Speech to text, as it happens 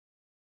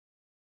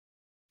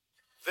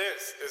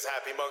This is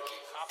Happy Munkey.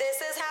 This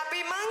is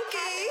Happy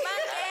Munkey.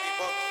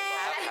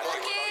 Happy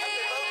Munkey.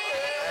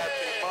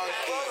 Happy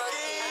Munkey.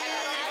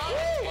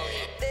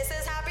 This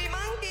is Happy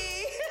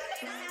Munkey.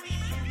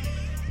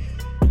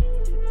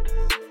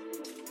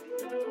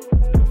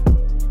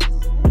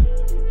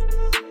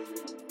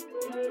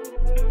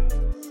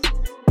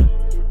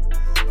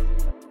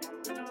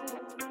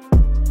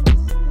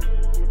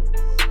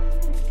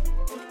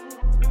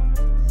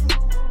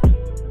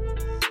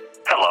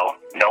 Hello,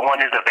 no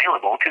one is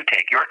available to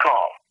take your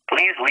call.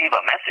 Please leave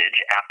a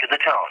message after the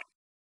tone.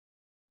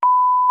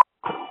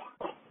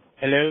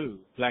 Hello,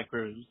 Black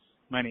Rose.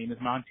 My name is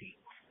Monty.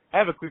 I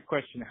have a quick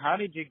question. How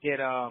did you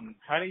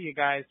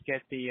guys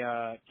get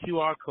the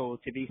QR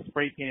code to be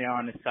spray painted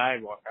on the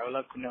sidewalk? I would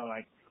love to know,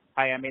 like,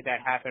 how you made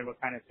that happen, what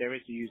kind of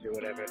service you used or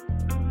whatever.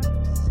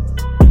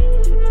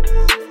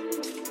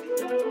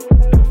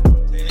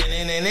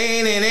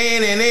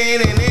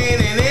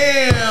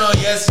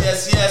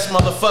 Yes,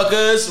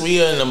 motherfuckers.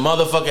 We are in the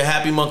motherfucking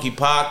Happy Munkey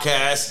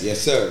podcast.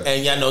 Yes, sir.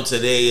 And y'all know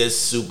today is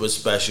super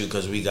special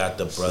because we got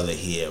the brother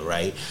here,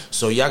 right?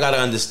 So y'all got to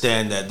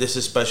understand that this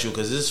is special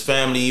because this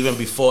family, even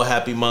before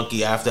Happy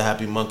Munkey, after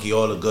Happy Munkey,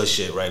 all the good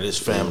shit, right? This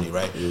family,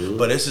 right? Mm-hmm.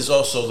 But this is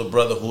also the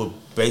brother who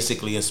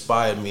basically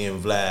inspired me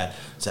and Vlad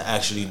to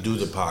actually do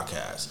the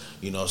podcast.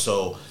 You know,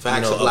 so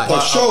Facts you know, the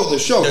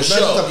show. Just the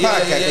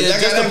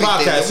podcast. Just the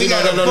podcast. We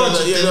got a bunch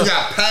of things. We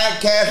got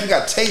podcasts. We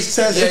got taste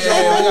tests. We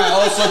got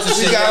all sorts of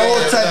shit. We got all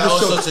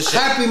types of shows.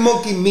 Happy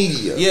Munkey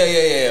Media.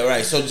 Yeah.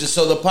 Right. So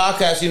the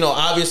podcast. You know,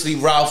 obviously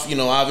Ralph. You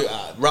know,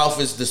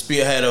 Ralph is the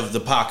spearhead of the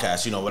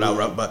podcast. You know, without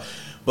Ralph,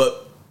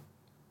 but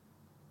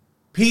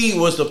P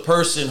was the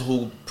person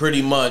who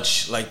pretty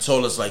much like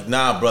told us like,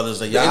 nah,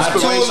 brothers, like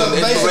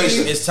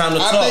inspiration. It's time to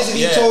talk. I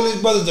basically told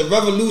his brothers the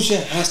revolution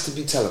has to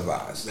be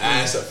televised.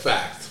 That's a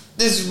fact.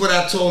 This is what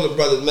I told the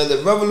brothers, man.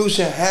 The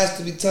revolution has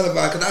to be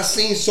televised because I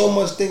seen so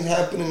much things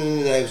happening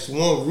in this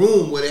one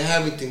room where they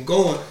have everything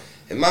going,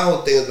 and my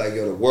whole thing is like,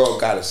 yo, the world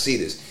got to see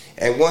this.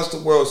 And once the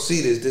world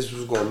see this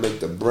was going to make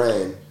the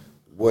brand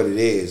what it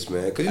is,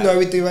 man. Because you know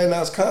everything right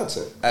now is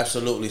content.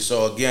 Absolutely.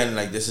 So again,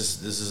 like this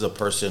is a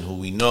person who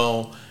we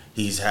know.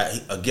 He got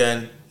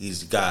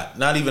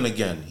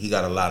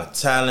a lot of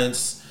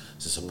talents.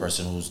 This is a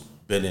person who's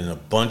been in a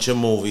bunch of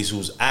movies,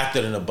 who's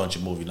acted in a bunch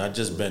of movies. Not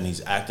just been,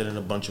 he's acted in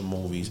a bunch of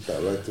movies.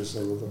 Directed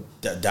some of them.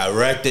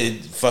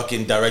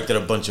 Directed a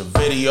bunch of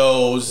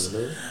videos.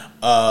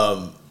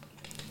 Mm-hmm.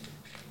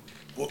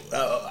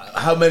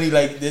 How many,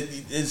 like,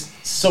 it's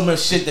so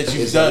much shit that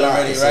you've done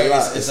already, right?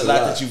 It's a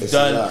lot that you've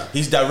done.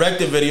 He's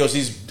directed videos,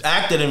 he's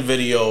acted in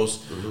videos.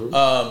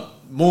 Mm-hmm.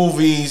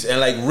 Movies and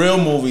like real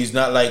movies,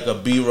 not like a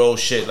B-roll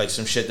shit, like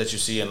some shit that you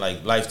see in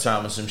like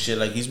Lifetime or some shit.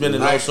 Like he's been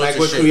in all sorts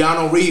of shit. Like with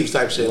Keanu Reeves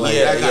type shit. Like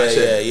that kind of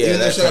shit. Even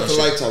that shit after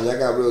Lifetime, y'all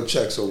got real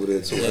checks over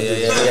there too.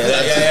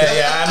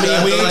 Yeah. I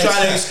mean, we ain't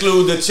trying to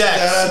exclude the checks.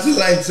 Shout out to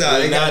Lifetime.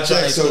 They got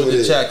checks over there.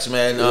 The checks,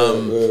 man.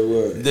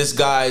 This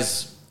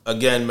guy's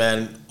again,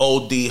 man,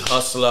 OD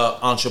hustler,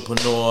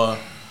 entrepreneur,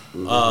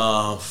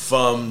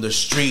 from the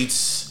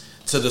streets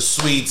to the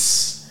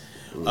suites.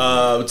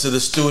 To the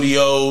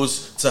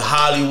studios, to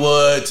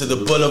Hollywood, to the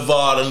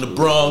boulevard in the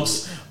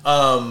Bronx.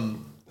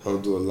 Hamdulillah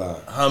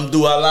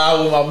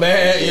with my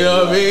man, you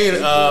know what I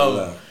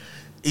mean?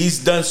 He's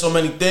done so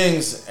many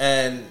things,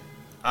 and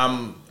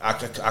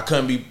I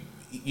couldn't be,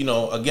 you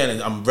know,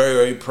 again, I'm very,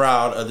 very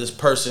proud of this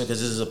person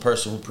because this is a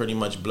person who pretty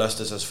much blessed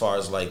us as far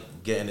as like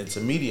getting into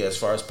media, as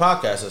far as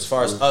podcasts, as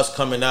far as us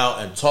coming out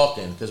and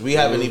talking, because we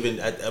haven't even,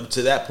 up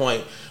to that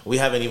point, we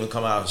haven't even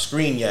come out on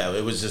screen yet.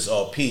 It was just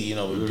all P, you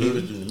know, P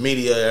was doing the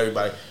media,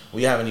 everybody.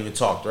 We haven't even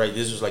talked, right?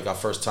 This was like our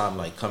first time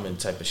like coming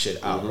type of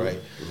shit out, right?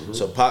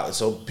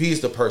 So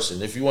P's the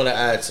person. If you want to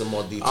add some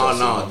more details. Oh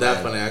no,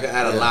 definitely. I can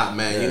add a lot,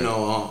 man. Yeah. You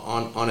know,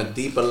 on a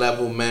deeper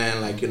level,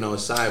 man, like, you know,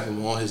 aside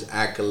from all his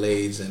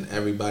accolades and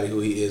everybody who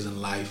he is in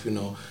life, you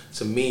know,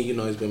 to me, you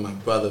know, he's been my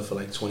brother for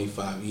like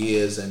 25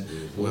 years, and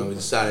when we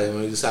decided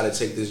to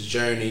take this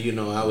journey, you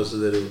know, I was a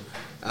little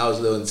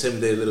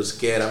intimidated, a little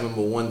scared. I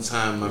remember one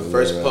time my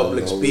first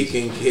public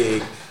speaking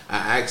gig,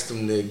 I asked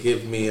him to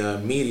give me a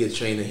media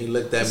training. He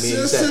looked at me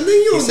and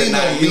said,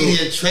 not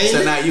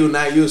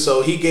you.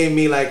 So he gave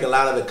me like a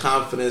lot of the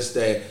confidence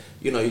that,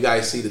 you know, you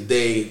guys see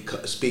today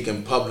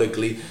speaking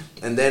publicly.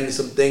 And then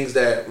some things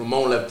that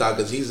Ramon left out,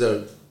 because he's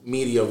a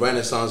media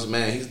renaissance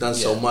man. He's done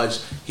so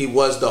much. He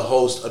was the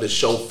host of the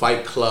show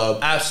Fight Club.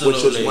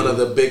 Absolutely. Which was one of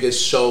the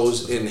biggest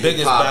shows in hip-hop.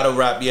 Biggest battle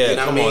rap, yeah. You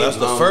know, come on, that's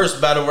the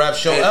first battle rap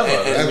show ever.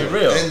 And be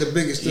real. And the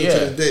biggest still to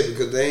this day,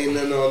 because there ain't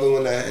none other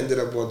one that ended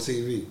up on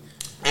TV.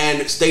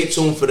 And stay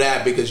tuned for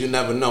that, because you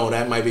never know,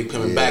 that might be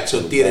coming back to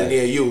a theater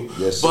near you.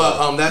 Yes,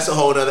 but that's a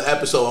whole other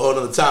episode, a whole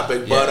other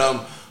topic.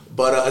 Yeah.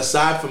 But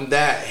aside from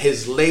that,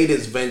 his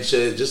latest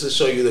venture, just to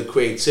show you the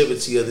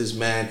creativity of this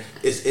man,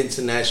 is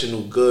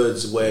International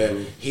Goods, where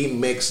he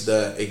mixed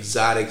the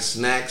exotic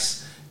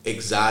snacks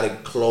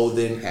exotic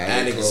clothing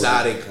and clothing,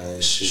 exotic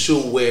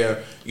shoe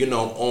wear, you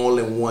know, all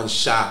in one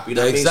shop. You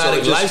know what I mean?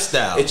 Exotic So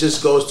lifestyle. It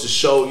just goes to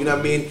show, you know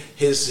what I mean?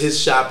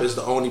 His shop is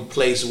the only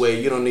place where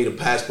you don't need a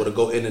passport to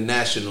go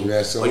international.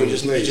 That's or you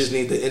just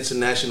need the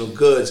international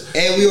goods.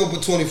 And we open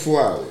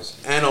 24 hours.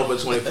 And over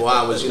 24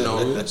 hours, you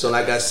know. So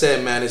like I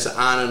said, man, it's an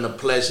honor and a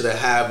pleasure to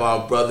have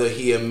our brother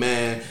here,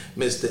 man,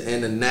 Mr.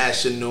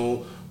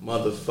 International,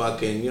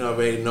 motherfucking, you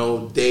already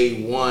know,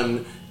 day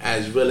one,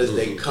 as real as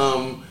they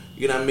come.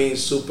 You know what I mean?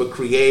 Super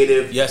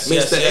creative. Yes,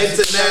 Mr. yes.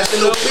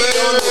 International P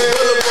on the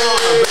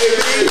boulevard,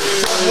 baby.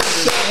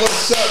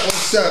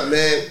 What's up,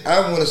 man? I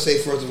want to say,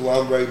 first of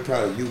all, I'm very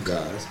proud of you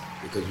guys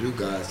because you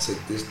guys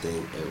took this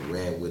thing and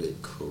ran with it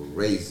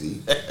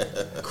crazy.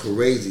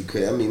 crazy.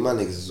 I mean, my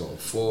niggas is on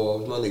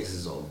Forbes. My niggas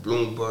is on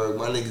Bloomberg.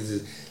 My niggas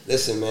is...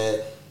 Listen, man.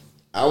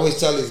 I always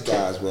tell these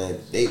guys, man,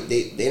 they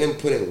didn't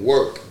put in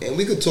work. And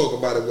we could talk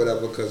about it,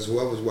 whatever, because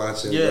whoever's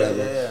watching,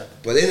 whatever. Yeah.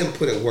 But they didn't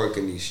put in work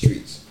in these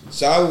streets.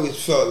 So I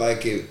always felt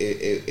like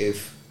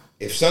if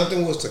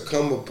something was to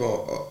come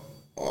upon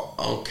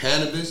on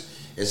cannabis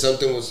and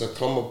something was to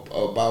come up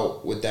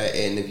about with that,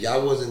 and if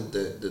y'all wasn't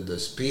the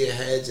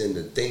spearheads and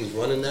the things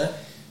running that,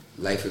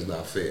 life is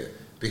not fair.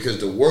 Because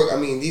the work, I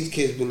mean, these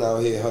kids been out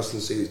here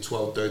hustling since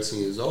 12, 13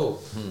 years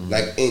old,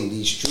 like in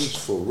these streets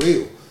for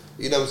real.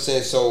 You know what I'm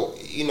saying? So,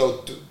 you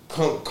know,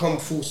 come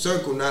full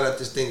circle now that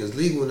this thing is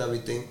legal and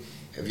everything.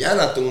 If y'all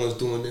not the ones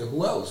doing it,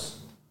 who else?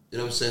 You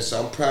know what I'm saying?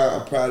 So I'm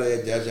proud of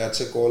that. Y'all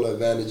took all the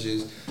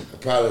advantages. I'm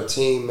proud of the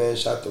team, man.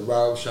 Shout to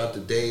Ralph, shout to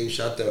Dave,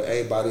 shout to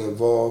everybody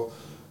involved.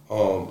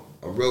 I'm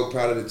real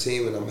proud of the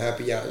team, and I'm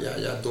happy y'all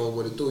doing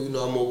what it do. You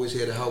know, I'm always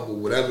here to help with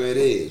whatever it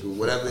is.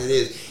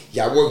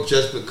 Y'all work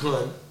just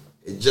begun.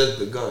 It just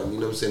begun. You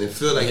know what I'm saying? It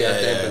feel like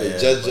but it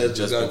just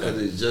begun because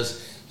it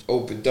just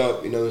opened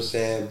up. You know what I'm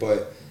saying?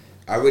 But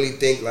I really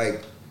think,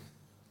 like,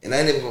 and I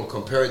ain't even gonna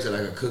compare it to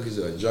like a Cookies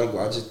or a Jungle.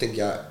 I just think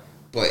y'all.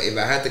 But if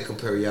I had to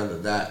compare y'all to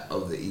that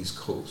of the East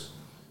Coast,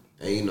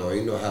 and you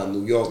know how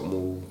New York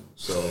move,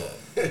 so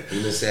you know what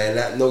I'm saying?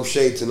 Not no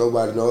shade to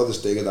nobody, no other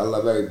state, 'cause I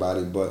love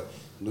everybody, but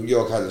New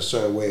York has a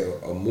certain way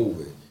of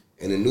moving,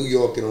 and in New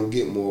York it don't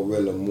get more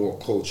realer, more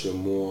culture,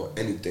 more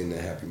anything than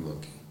Happy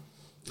Monkey.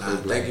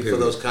 Thank you for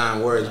those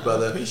kind words,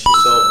 brother.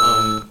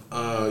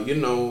 So, you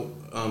know,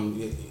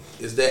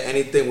 is there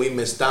anything we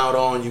missed out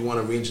on? You want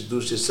to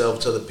reintroduce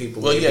yourself to the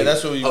people? Well, yeah,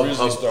 that's what we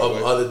usually start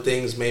with. Other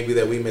things maybe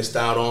that we missed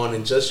out on,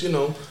 and just, you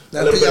know,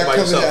 a little bit about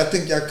yourself. I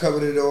think y'all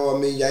covered it all. I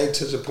mean, y'all ain't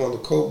touched upon the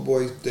Coke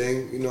Boy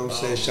thing. You know what I'm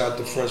saying? Shout out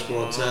to French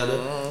Montana.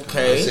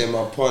 Okay. I'm saying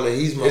my partner,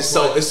 he's my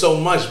partner. It's so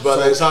much,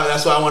 brother. So,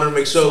 that's why I wanted to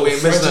make sure we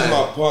ain't missed nothing. French is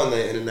my partner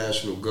in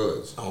International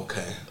Goods.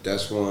 Okay.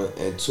 That's one.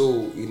 And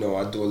two, you know,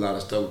 I do a lot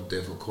of stuff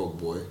there for Coke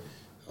Boy.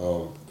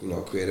 You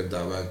know, creative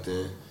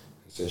directing.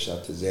 So shout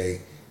out to Zay.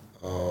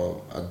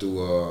 I do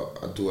a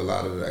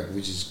lot of that.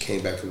 We just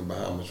came back from the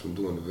Bahamas from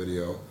doing the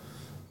video.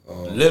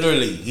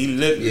 Literally,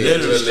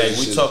 like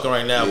we talking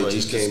right now, yeah, but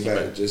just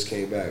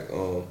came back.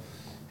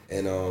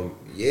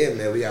 Yeah,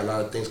 man, we got a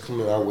lot of things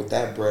coming out with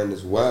that brand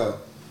as well.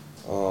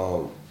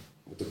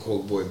 With the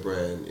Coke Boy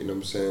brand, you know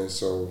what I'm saying?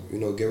 So, you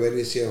know, get ready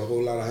to see a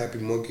whole lot of Happy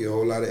Monkey, a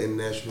whole lot of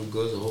International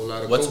Goods, a whole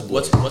lot of Coke Boy.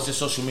 What's your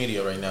social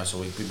media right now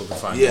so people can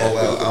find you? Yeah,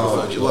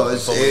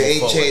 it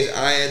ain't changed.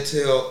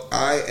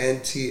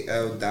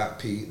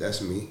 INTL.P,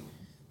 that's me.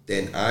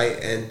 Then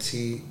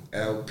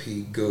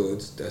INTLP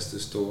Goods, that's the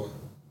store.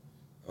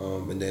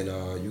 And then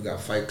you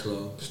got Fight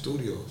Club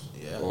Studios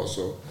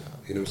also.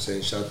 You know what I'm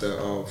saying? Shout out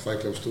to Fight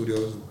Club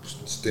Studios,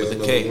 still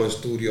number one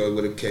studio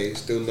with a K,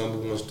 still number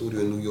one studio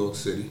in New York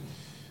City.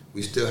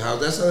 We still have,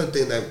 that's another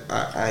thing that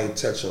I ain't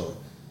touch on.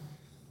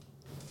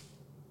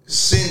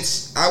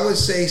 Since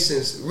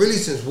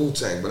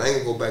Wu-Tang, but I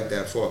ain't gonna go back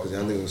that far because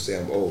y'all niggas gonna say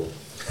I'm old.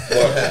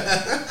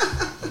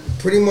 But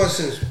pretty much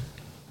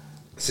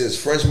since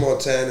French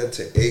Montana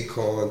to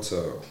Akon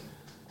to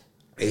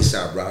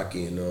A$AP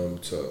Rocky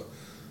and to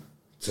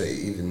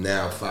even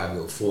now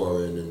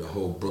 504 and the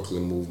whole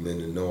Brooklyn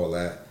movement and all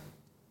that,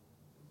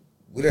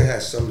 we done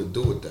had something to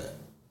do with that.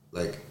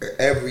 Like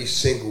every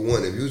single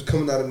one. If you was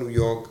coming out of New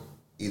York,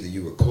 either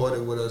you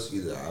recorded with us,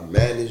 either I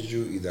managed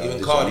you, either I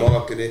did your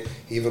marketing.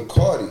 Even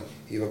Cardi,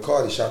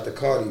 shout to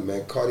Cardi,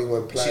 man. Cardi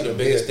went platinum. She the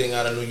biggest thing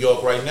out of New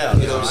York right now.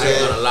 You know what I'm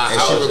saying? And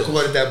she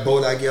recorded that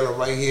Bodak Yellow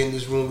right here in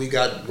this room we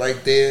got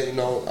right there. You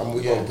know,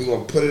 we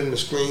gonna put it in the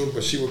screen,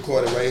 but she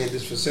recorded right here in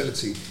this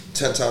facility.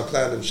 10-time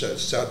platinum.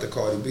 Shout out to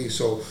Cardi B.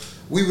 So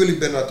we really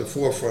been at the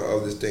forefront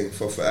of this thing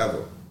for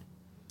forever.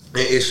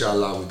 And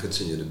inshallah, we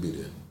continue to be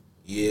there.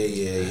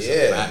 That's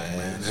a fact,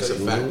 man. That's a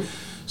fact.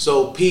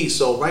 So, P,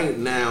 so right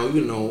now,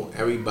 you know,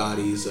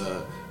 everybody's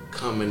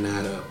coming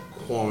out of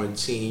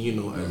quarantine, you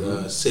know,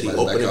 the city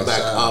opening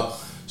back up.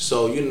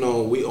 So, you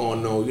know, we all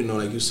know, you know,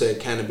 like you said,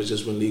 cannabis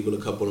just went legal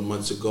a couple of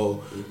months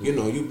ago. You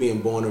know, you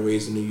being born and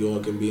raised in New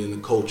York and being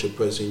the culture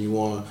person you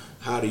are,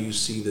 how do you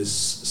see this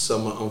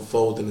summer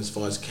unfolding as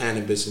far as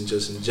cannabis and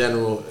just in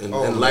general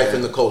and life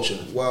in the culture?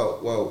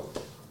 Well,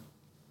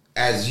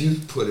 as you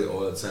put it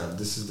all the time,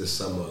 this is the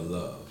summer of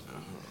love.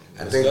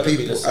 I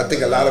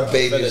think a lot of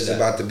babies is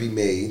about to be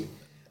made.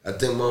 I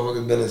think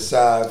motherfuckers been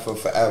inside for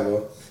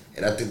forever.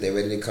 And I think they're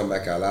ready to come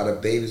back out. A lot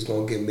of babies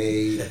gonna get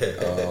made.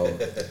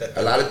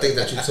 A lot of things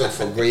that you took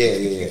for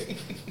granted.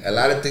 A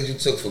lot of things you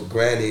took for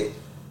granted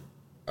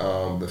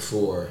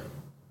before,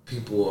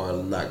 people are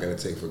not gonna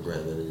take for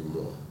granted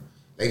anymore.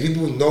 Like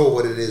people know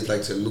what it is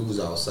like to lose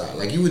outside.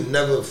 Like you would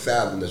never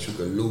fathom that you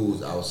could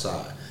lose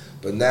outside,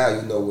 but now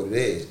you know what it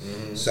is.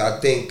 Mm-hmm. So I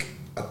think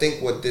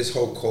what this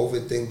whole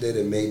COVID thing did,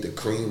 it made the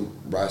cream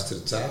rise to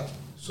the top,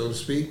 so to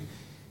speak.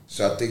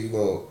 So I think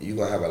you're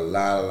gonna have a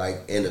lot of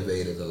like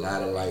innovators, a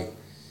lot of like,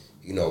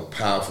 you know,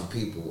 powerful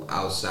people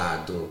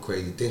outside doing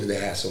crazy things. They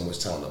have so much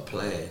time to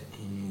plan.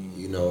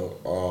 You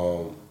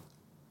know.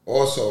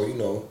 Also, you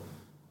know,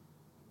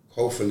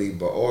 hopefully,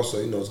 but also,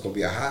 you know, it's gonna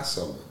be a hot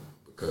summer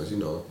because, you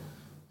know,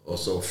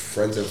 also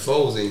friends and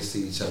foes ain't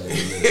see each other in a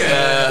minute.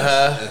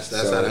 That's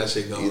so, how that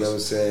shit goes. You know what I'm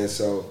saying?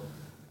 So,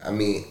 I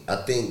mean, I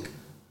think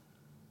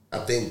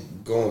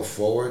going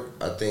forward,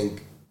 I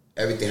think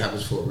everything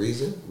happens for a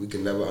reason. We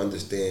can never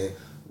understand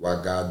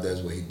why God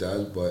does what He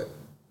does, but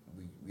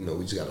we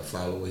just gotta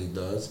follow what He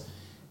does.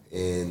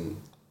 And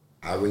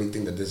I really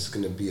think that this is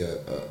gonna be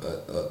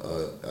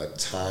a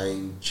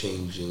time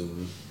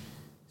changing.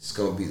 It's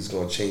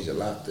gonna change a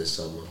lot this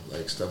summer.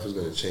 Like stuff is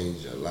gonna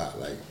change a lot.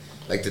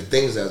 Like the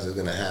things that are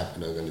gonna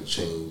happen are gonna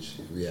change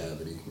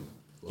reality.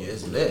 Yeah,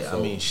 it's lit. I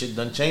mean, shit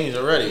done changed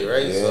already,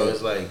 right? Yeah. So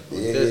it's like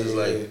it's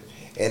like,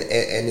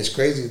 and it's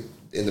crazy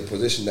in the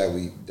position that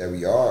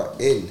we are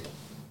in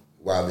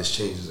while this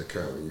change is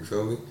occurring. You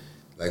feel me?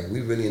 Like we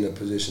really in a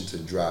position to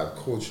drive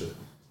culture.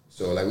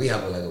 So like we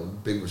have a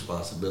big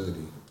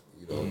responsibility,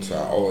 you know, to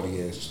our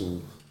audience,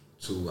 to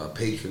our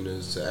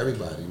patroners, to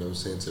everybody. You know what I'm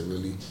saying? To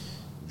really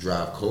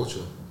drive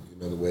culture.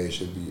 You know, the way it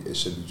should be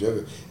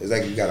driven. It's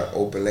like you got an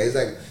open lane. It's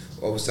like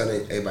all of a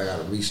sudden everybody got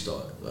to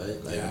restart,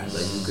 right? Like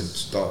you could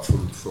start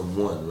from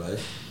one, right?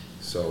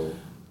 So,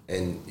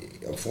 and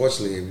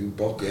unfortunately, if you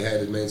bump your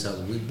head as many times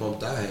as we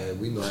bumped our head,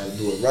 we know how to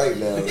do it right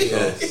now.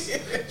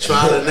 So.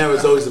 Trial and error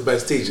is always the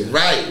best teacher.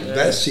 Right,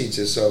 best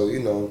teacher. So, you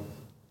know,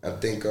 I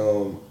think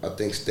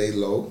stay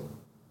low.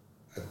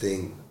 I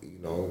think, you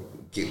know,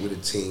 get with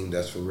a team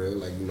that's for real.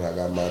 Like, you know, I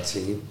got my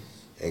team,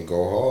 and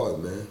go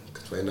hard, man.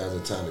 Because right now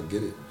is the time to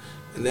get it.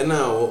 And then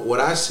what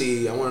I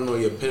see, I want to know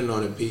your opinion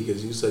on it, P,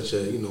 because you're such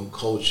a, you know,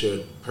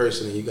 cultured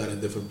person and you got a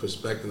different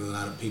perspective than a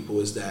lot of people,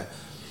 is that,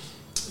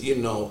 you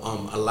know,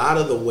 a lot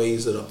of the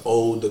ways that are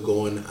old are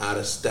going out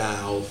of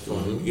style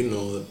from, you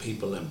know, the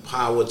people in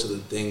power to the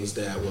things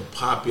that were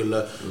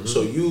popular.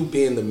 So you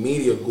being the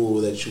media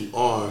guru that you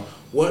are,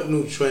 what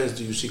new trends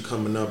do you see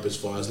coming up as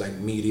far as like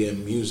media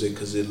and music?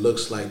 Because it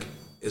looks like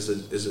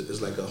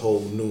it's like a whole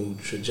new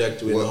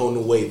trajectory, a whole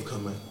new wave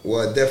coming.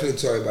 Well, it definitely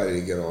told everybody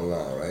to get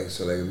online, right?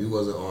 So like if you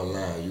wasn't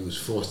online, you was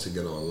forced to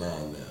get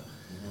online now.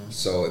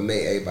 So it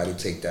made everybody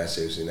take that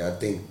seriously. And I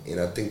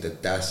think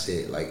that that's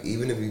it. Like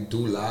even if you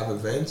do live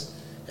events,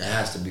 it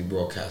has to be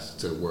broadcasted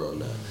to the world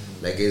now.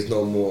 Like it's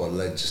no more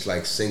like just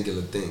like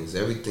singular things.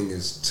 Everything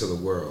is to the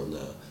world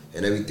now.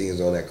 And everything is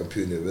on that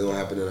computer. If it don't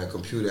happen on that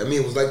computer, I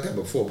mean, it was like that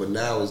before, but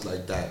now it's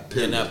like that.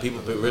 Period. Yeah, now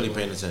people really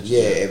paying attention. Yeah,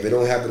 if it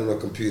don't happen on a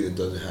computer, it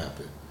doesn't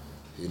happen.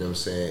 You know what I'm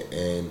saying?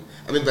 And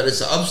I mean, but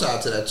it's an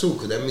upside to that too,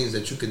 because that means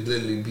that you could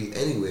literally be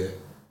anywhere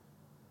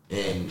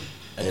and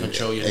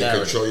control your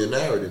narrative. Control your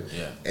narrative.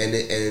 Yeah. And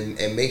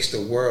it makes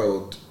the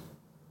world.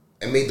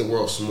 It made the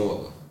world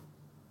smaller.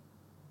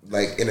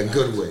 Like in a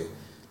good way.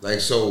 Like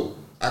so,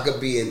 I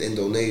could be in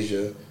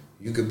Indonesia.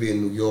 You could be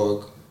in New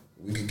York.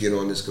 We could get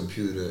on this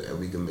computer and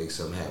we can make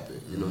something happen.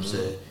 You know what I'm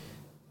saying?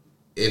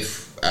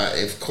 If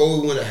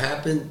COVID wouldn't have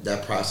happened,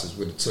 that process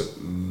would have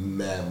took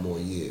mad more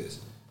years.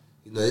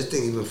 You know, this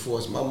thing even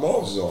forced my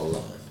mom's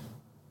online.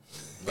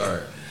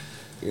 Right.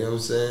 You know what I'm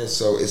saying?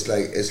 So it's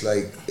like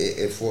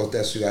it forced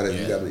that. So you gotta.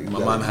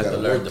 My mom had to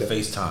learn the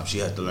FaceTime. She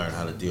had to learn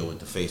how to deal with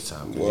the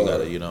FaceTime. Well, you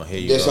gotta, you know, here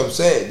you that's go. What I'm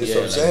saying. That's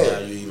what I'm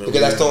saying.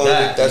 Because that's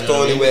the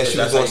only way she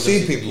was gonna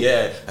see people.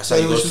 Yeah, that's how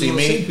you go see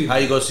me. How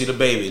you go see the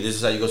baby? This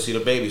is how you go see the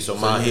baby. So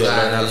mom here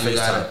learn how to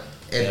FaceTime.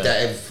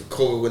 If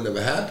COVID would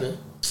never happen,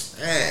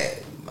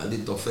 hey,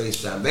 maldito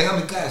FaceTime. Ven a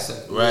mi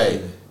casa.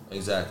 Right.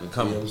 Exactly.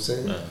 Come. You know what I'm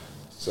saying?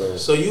 Yeah.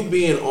 So you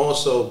being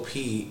also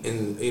P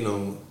in, you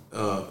know,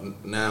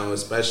 now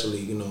especially,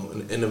 you know,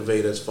 an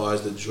innovator as far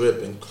as the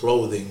drip and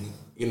clothing,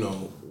 you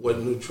know, what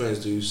new trends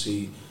do you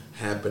see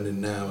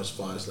happening now as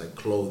far as like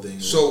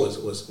clothing? So what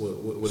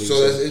do you so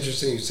that's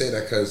interesting you say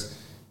that, because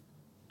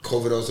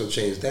COVID also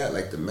changed that.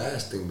 Like the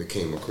mask thing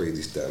became a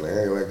crazy style. Like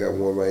I got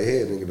one right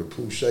here, nigga, the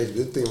poo shape.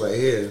 This thing right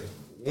here,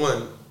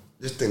 one,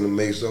 this thing will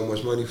make so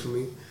much money for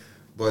me.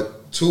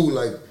 But two,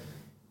 like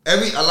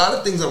a lot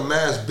of things are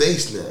mask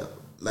based now.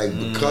 Like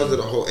because of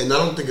the whole, and I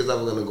don't think it's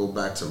ever gonna go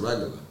back to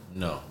regular.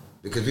 No.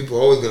 Because people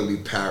are always gonna be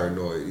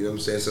paranoid, you know what I'm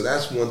saying? So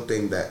that's one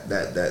thing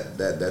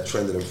that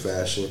trended in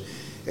fashion.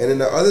 And then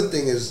the other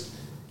thing is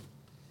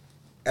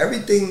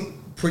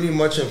everything pretty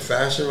much in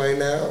fashion right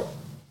now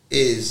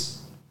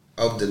is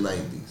of the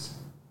 90s.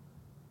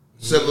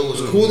 So if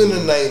it was cool in the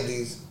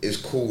 90s, it's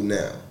cool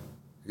now.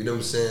 You know what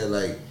I'm saying?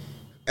 Like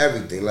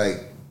everything.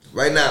 Like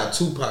right now, a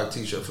Tupac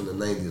t-shirt from the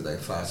 90s is like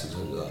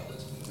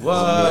 $500-$600.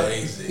 What?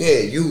 Yeah,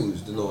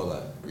 used and all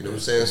that. You know what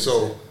I'm saying?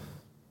 So,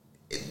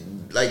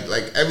 like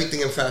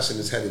everything in fashion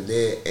is headed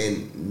there,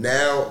 and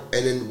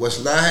then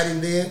what's not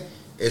heading there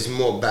is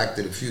more back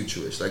to the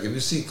futurist. Like if you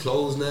see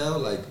clothes now,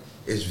 like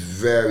it's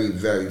very,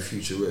 very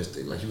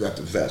futuristic. Like you got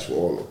the vest with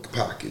all the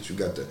pockets. You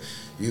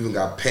even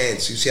got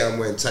pants. You see I'm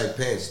wearing tight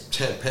pants.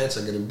 Pants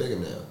are getting bigger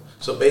now.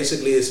 So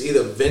basically, it's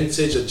either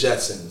vintage or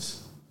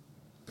Jetsons.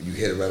 You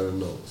hit it right on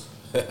the nose.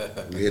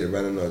 You hit it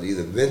right on the nose.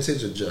 Either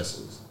vintage or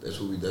Jetsons. That's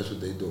what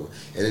they doing.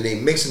 And then they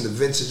mixing the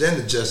vintage and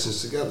the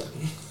Jetsons together.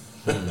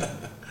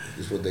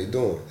 That's what they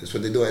doing.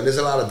 And there's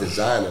a lot of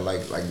designer.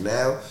 Like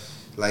now,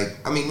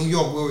 New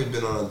York, we've always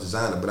been on a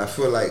designer, but I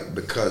feel like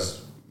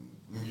because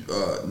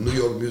New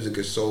York music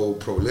is so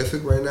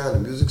prolific right now in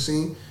the music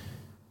scene,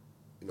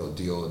 you know,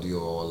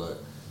 Dior, all that.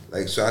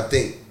 Like, so I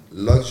think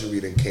luxury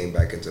then came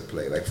back into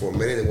play. Like for a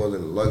minute it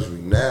wasn't a luxury.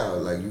 Now,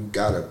 like you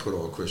gotta put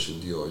on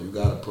Christian Dior. You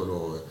gotta put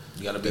on.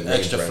 You gotta be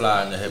extra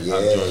fly in the hip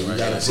hop joint. You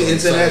gotta see,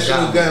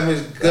 international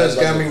goods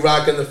got me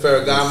rocking the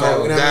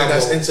Ferragamo. You know what I mean?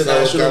 That's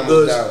international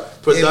goods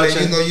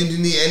production. Hey, man, you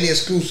need any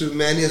exclusive,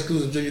 man. Any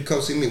exclusive, you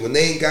come see me. When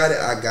they ain't got it,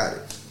 I got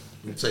it.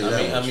 I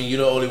mean,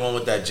 you're the only one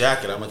with that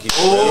jacket. I'm gonna keep it.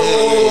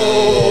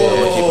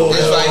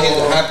 This right here is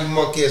a Happy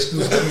Munkey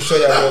exclusive. Let me show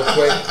y'all real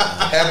quick.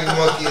 Happy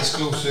Munkey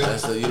exclusive.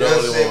 You're the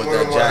only one with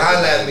that jacket.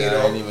 Holla at me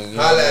though.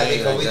 Holla at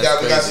me, cause we got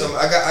some.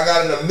 I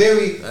got an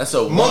Amiri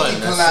Monkey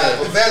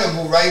collab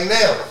available right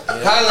now.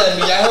 Holla at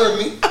me. Y'all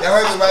heard me?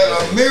 Right?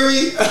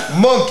 Amiri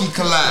Monkey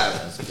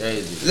collab.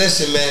 Crazy.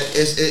 Listen, man,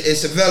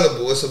 it's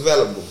available. It's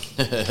available.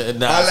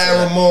 Holla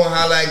at Ramon,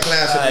 holla at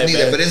Glass if you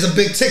need it. But there's a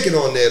big ticket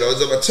on there, though.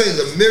 I tell you,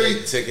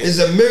 it's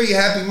a Miri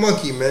Happy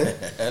Monkey, man.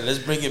 Let's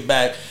bring it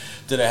back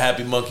to the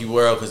Happy Munkey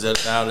world, because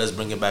now let's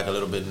bring it back a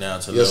little bit now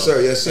to yes,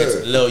 sir.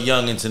 Little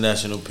young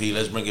international P.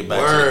 Let's bring it back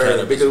to the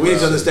cannabis because we need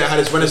to understand how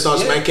this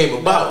Renaissance man came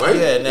about, right?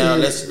 Yeah.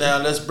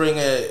 Let's bring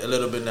it a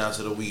little bit now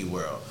to the weed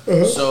world.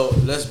 So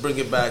let's bring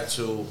it back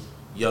to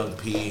young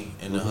P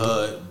in the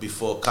hood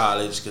before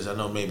college, because I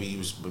know maybe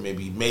I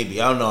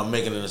don't know, I'm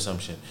making an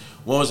assumption.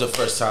 When was the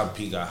first time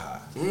P got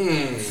high?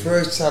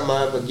 First time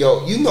I ever,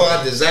 you know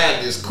I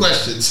designed this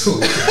question too.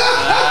 That's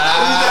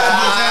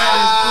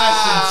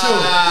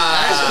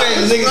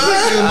crazy, niggas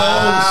thinking my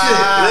own shit.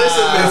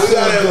 Listen, man, we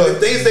gotta, the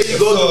things that you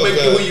go through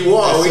make you who you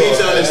are. We need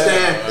to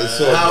understand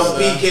how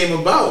P came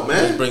about,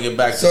 man. Let's bring it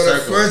back to so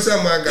circle. The first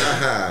time I got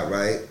high,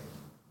 right?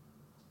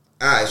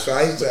 Alright,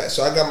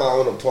 so I got my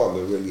own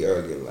apartment really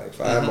early in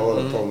life. I had my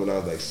own apartment when I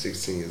was like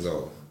 16 years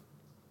old.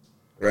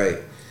 Right?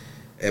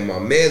 And my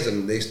mans and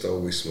them, they used to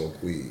always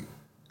smoke weed.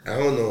 I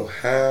don't know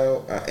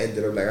how I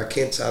ended up, I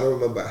don't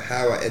remember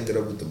how I ended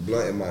up with the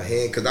blunt in my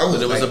hand. Cause I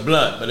was was a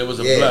blunt, but it was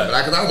a blunt.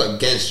 Yeah, cause I was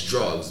against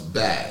drugs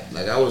bad.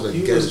 Like I was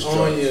against drugs.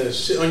 On your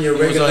shit, on your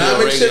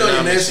Reaganomics shit, on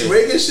your Nancy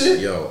Reagan shit?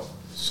 Yo,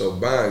 so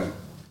bang,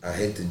 I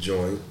hit the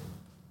joint.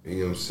 You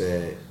know what I'm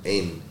saying?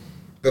 And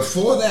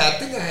before that, I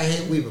think I had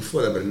hit weed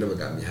before that, but it never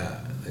got me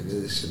high. Like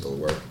this shit don't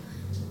work.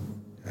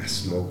 I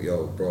smoke,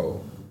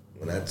 bro.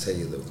 When I tell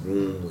you the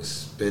room was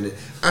spinning,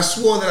 I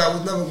swore that I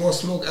was never gonna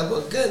smoke ever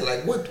again.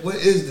 Like what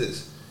is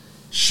this?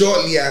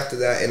 Shortly after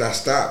that, and I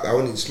stopped. I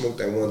only smoked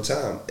that one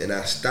time, and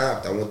I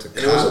stopped. I went to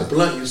college. And it was a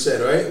blunt, you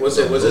said, right? Was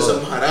it some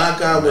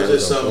Haraka? Was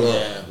it some?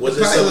 Was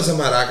it probably was some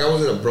Haraka? I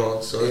was in the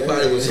Bronx, so it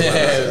probably was some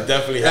Haraka.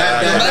 Definitely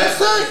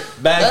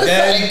Haraka. Back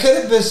then, it could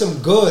have been some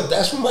good.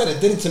 That's what might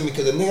have did it to me,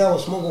 because the nigga I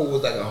was smoking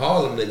was like a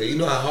Harlem nigga. You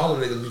know how Harlem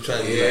niggas be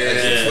trying to get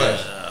like extra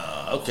flesh.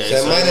 Okay,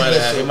 so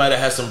he might have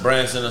had some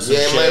Branson or some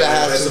shit. Yeah, might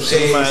have had some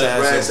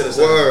shit.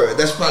 Word.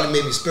 That's probably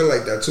made me spin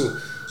like that too.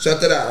 So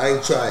after that, I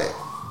ain't try it.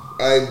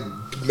 I ain't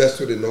messed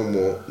with it no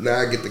more. Now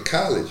I get to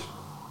college.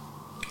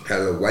 Had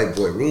a little white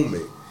boy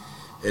roommate.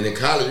 And in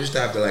college, you used to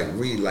have to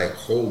read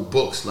whole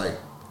books,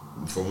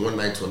 from one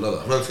night to another.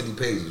 150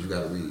 pages you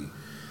gotta read.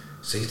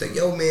 So he's like,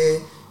 yo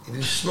man, if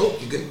you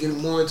smoke, you're gonna get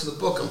more into the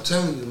book. I'm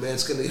telling you, man,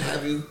 it's gonna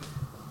have you.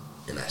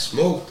 And I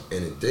smoked,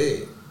 and it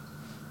did.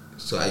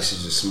 So I used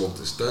to just smoke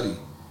to study.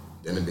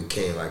 Then it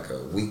became like a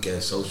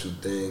weekend social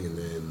thing, and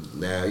then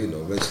now,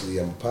 eventually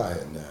I'm a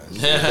pothead now.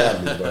 You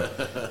got me,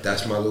 but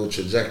that's my little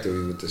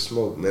trajectory with the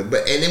smoke, man. And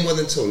it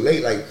wasn't until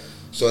late,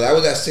 so that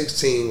was at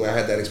 16 when I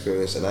had that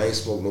experience, and I ain't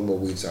smoked no more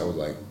weed till I was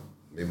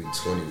maybe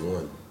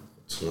 21,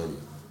 20.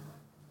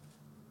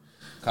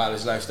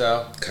 College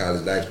lifestyle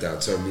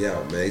turned me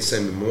out, man. He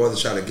sent me more to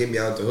try to get me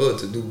out the hood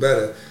to do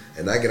better.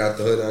 And I get out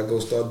the hood and I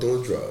go start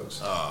doing drugs.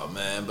 Oh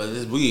man, but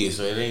it's weed,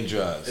 so it ain't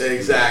drugs.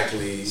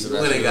 Exactly. So you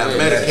went and got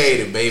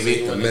medicated,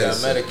 baby. Got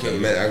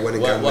medicated. I went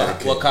and got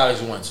medicated. What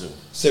college you went to?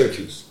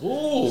 Syracuse.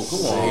 Ooh,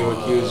 come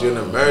on. Syracuse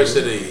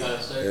University.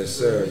 Yes,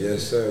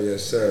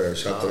 sir.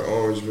 Shout to the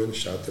Orangeman.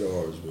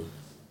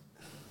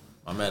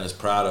 My man is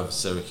proud of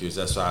Syracuse.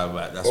 That's why I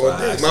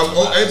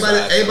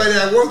everybody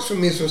that works for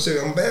me is from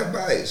Syracuse. I'm bad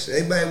biased.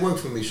 Everybody that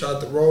works for me. Shout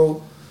out to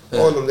Roll.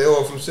 All of them, they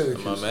all from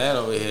Syracuse. My man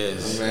over here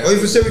is. Oh, you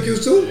from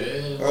Syracuse too?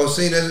 Yeah. Oh,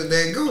 see,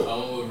 there you go. I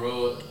went with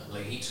Roll,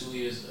 he 2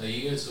 years, a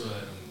year or two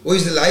ahead of me. Where you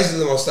still live? I used to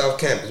live on South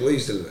Campus. Where you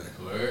still live?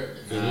 Word.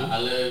 I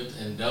lived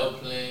in Del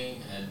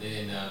Plain, and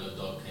then I lived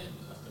off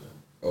campus after that.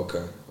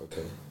 Okay.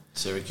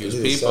 Syracuse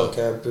We did people. South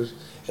Campus.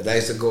 And I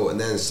used to go, and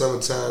then in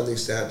summertime, they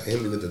used to have to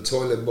hit me with the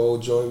toilet bowl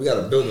joint. We got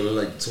a building that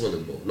like the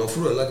toilet bowl. No, for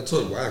real, like a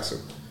toilet bowl. Ask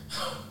him.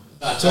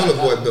 Toilet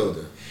boy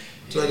building.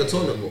 It's like a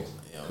toilet bowl.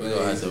 Yeah, we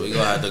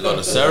gonna have to go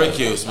to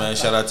Syracuse, man.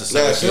 Shout out to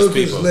Nah, Syracuse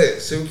people.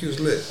 Syracuse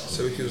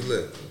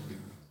lit.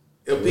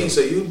 Yo, P,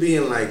 so you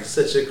being like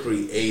such a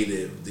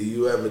creative, do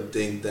you ever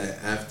think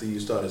that after you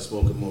started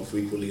smoking more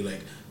frequently,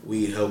 like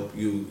weed help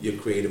you your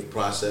creative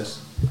process?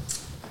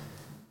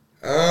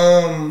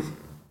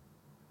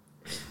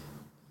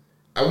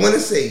 I want to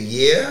say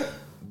yeah,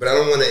 but I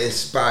don't want to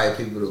inspire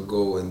people to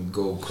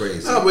go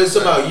crazy. No, but it's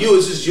about you.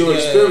 It's just your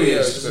experience. Yeah,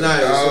 it's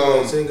not.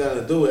 It ain't got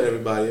to do with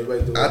everybody.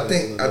 Everybody do I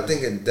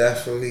think it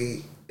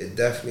definitely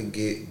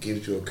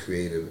gives you a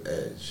creative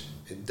edge.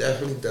 It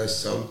definitely does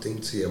something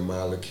to your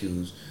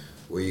molecules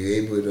where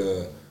you're able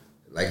to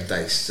like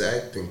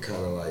dissect and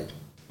kind of like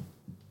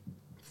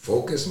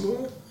focus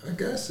more. I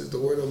guess is the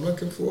word I'm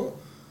looking for.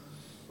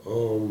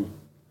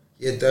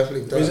 Yeah, it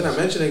definitely does. The reason I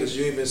mention it is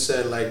you even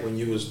said like when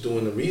you was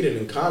doing the reading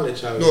in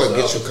college. How No, it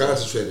gets you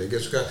concentrated.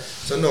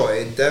 So no,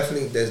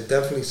 there's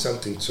definitely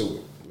something to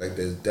it. Like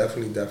there's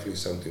definitely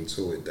something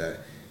to it that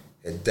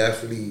it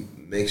definitely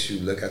makes you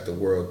look at the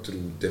world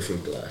through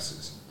different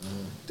glasses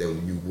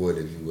than you would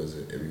if you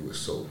were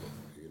sober.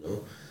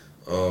 You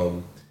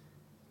know,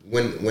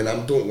 when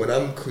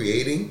I'm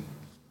creating,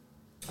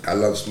 I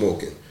love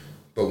smoking,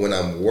 but when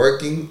I'm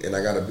working and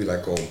I gotta be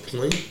like on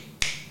point,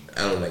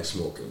 I don't like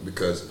smoking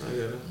because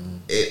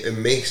it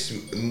makes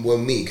me.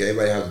 Cause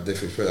everybody has a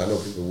different experience. I know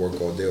people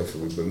work all day for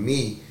me, but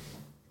me,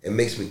 it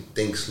makes me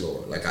think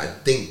slower. Like I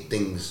think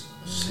things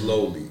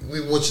slowly,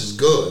 which is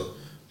good.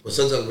 But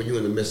sometimes when you're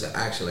in the midst of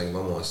action, like if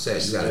I'm on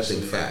set, you gotta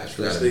think fast.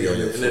 You gotta be on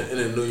your phone. In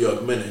a New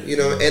York minute. You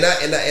know,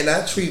 and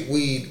I treat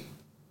weed.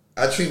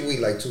 I treat weed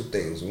like two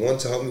things. One,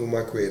 to help me with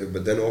my creative,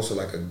 but then also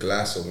like a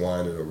glass of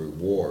wine and a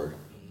reward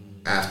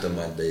after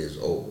my day is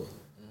over.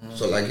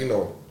 So like, you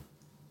know,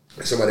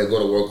 somebody go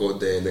to work all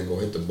day and then go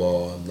hit the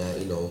bar, not,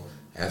 you know,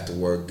 after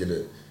work, get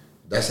it.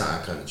 That's how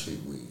I kind of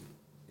treat weed.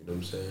 You know what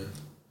I'm saying?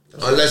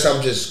 Unless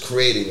I'm just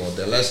creating all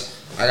day.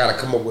 Unless I got to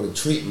come up with a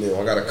treatment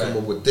or I got to come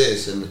up with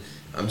this and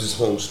I'm just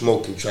home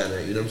smoking trying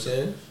to, you know what I'm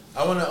saying?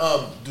 I want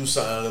to do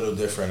something a little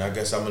different. I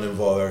guess I'm going to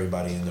involve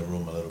everybody in the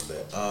room a little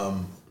bit.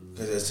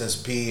 Because since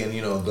P and,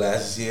 you know,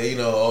 Glass is here, you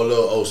know, a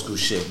little old school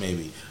shit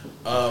maybe.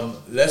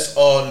 Let's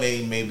all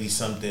name maybe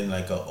something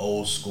like a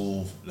old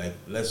school, like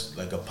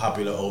a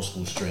popular old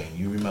school strain.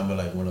 You remember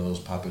like one of those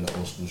popular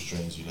old school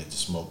strains you like to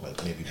smoke,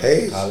 like maybe back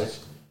in college?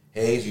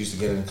 Hayes, you used to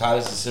get it in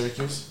college in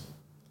Syracuse?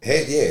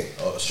 Hey, yeah.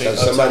 Oh, straight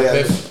somebody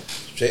Uptown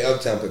Piff? Straight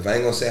Uptown Piff. I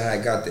ain't gonna say how I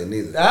got there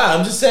neither. Nah,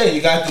 I'm just saying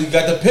you got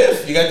the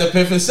Piff. You got the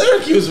Piff in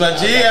Syracuse, my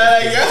G.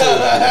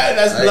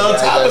 That's a long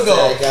time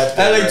ago. That's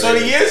like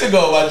 20 years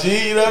ago, my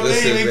G. You know what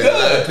I mean? We good. A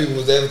lot of people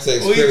was able to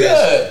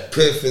experience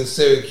Piff in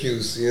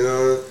Syracuse. You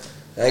know,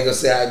 I ain't gonna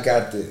say how I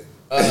got there.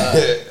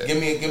 Give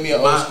me an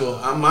old school.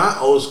 My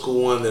old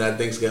school one that I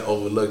think's get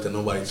overlooked and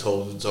nobody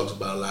talks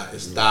about a lot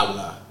is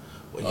tabla.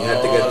 When you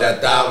had to get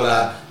that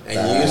tabla, and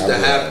you used to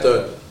have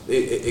to.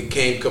 It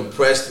came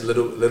compressed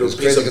little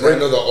piece of brick. I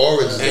know the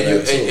origins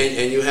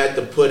and you had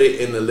to put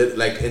it in the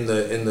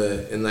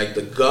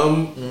the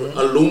gum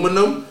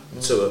aluminum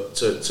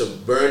to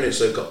burn it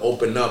so it could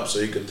open up so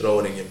you could throw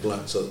it in your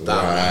blunt. So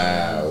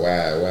wow.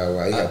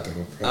 You got the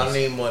I'll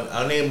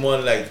name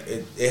one like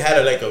it had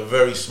a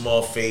very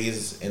small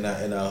phase in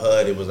our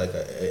hood. It was like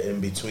a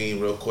in between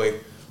real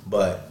quick,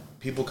 but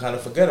people kind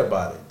of forget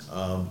about it.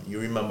 You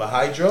remember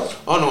Hydro?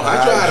 Oh no,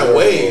 Hydro had a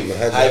wave.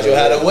 Hydro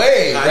had a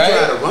wave, right? Hydro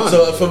had a run.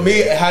 So for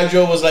me,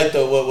 Hydro was like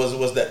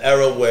was the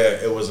era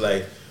where it was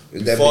like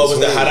before it was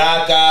the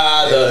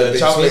Haraka, the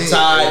chocolate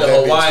Thai, the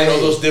Hawaiian, all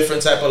those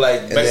different type of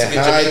like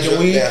Mexican Jamaican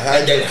weed,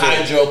 and then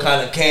Hydro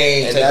kind of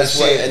came, and that's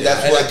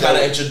what kind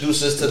of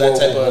introduced us to that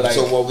type of like.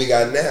 So what we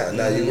got now?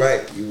 Now you're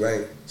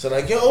right. So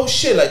like all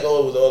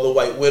the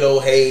White Widow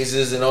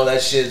hazes and all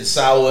that shit,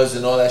 sours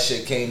and all that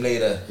shit came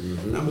later.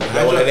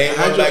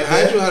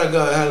 Hydro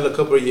had a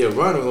couple of year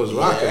run. It was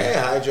rocking.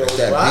 Yeah, Hydro was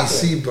that rocking.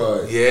 BC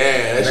bud.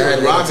 Yeah, that shit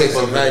was rocking. Take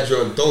some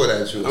Hydro and throw it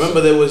at you. I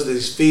remember there was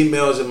these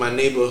females in my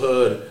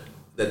neighborhood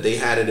that they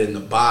had it in the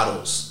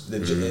bottles.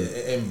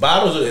 In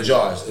bottles or the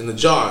jars? In the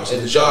jars,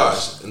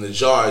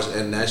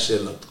 and that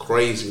shit looked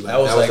crazy. Like, that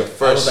was the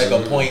first. That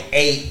was like a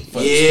 0.8 for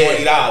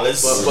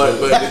 $20.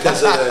 But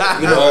because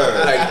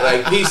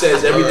like P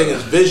says, everything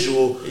is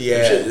visual. Yeah,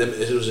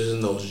 it was just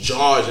in those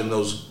jars, in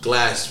those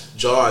glass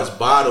jars,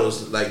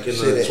 bottles, like in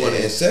the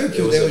 20s. In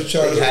Syracuse, they was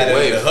charging.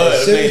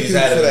 Syracuse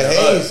for the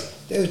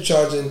haze, they was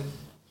charging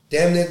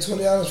damn near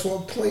 $20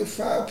 for a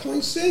 0.5,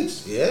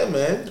 0.6. Yeah,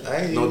 man.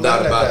 I ain't no even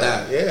doubt mad about at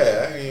that.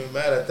 Yeah, I ain't even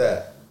mad at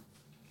that.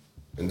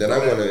 And then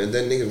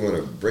niggas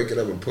wanna break it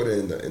up and put it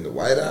in the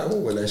White Hour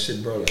when that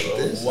shit burn like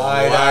this.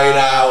 White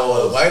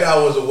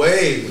Hour was a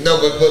wave. No,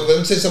 but let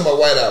me say something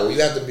about White Hour. You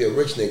have to be a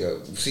rich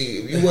nigga. See,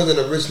 if you wasn't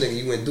a rich nigga,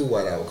 you wouldn't do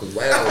White Hour because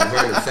White Hour was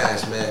burning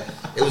fast, man.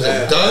 It was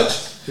a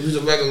Dutch. He was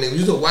a regular nigga. He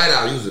was a white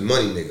out. He was a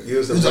money nigga. He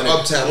was an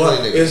uptown money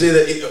nigga. It was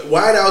either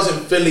White House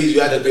and Phillies. You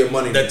had to be a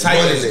money nigga.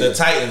 The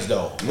Titans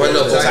though. White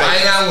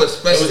Out was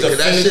special because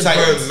that shit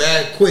burned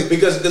mad quick.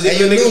 Because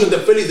even niggas with the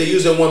Phillies, they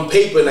using one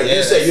paper. Like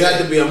you said, you had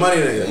to be a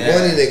money nigga.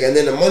 Money nigga, and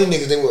then the money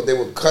niggas they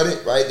would cut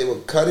it right. They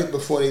would cut it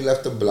before they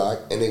left the block,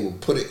 and they would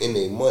put it in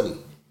their money.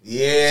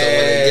 Yeah. So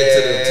when they get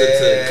to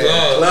the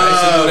club, I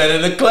used to do that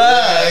in the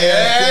club.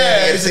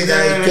 Yeah. It's a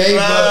guy in the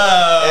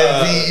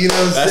club. You know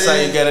what I'm saying? That's how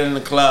you get it in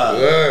the club.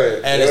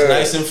 Word, and it's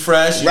nice and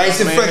fresh.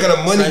 Nice and fresh. Got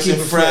the money nice keep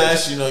and it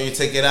fresh. You know, you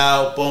take it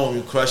out. Boom.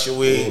 You crush your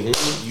weed.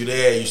 You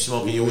there. You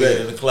smoking your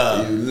weed in the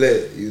club. You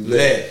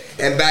lit.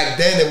 And back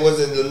then it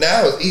wasn't.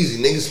 Now it's easy.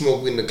 Niggas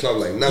smoke weed in the club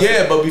like nothing.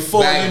 Yeah, but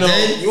before back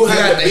then, you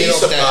had to beat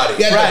somebody.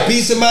 You had to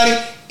beat somebody.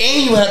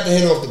 And you have to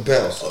hit off the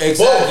bounce.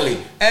 Exactly.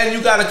 And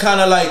you gotta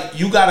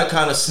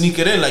kinda sneak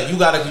it in. Like you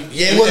gotta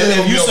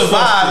if you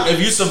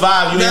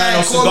survive, you ain't had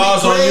no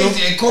cigars on you.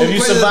 If you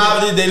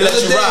survived it, they let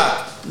you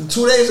rock.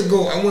 2 days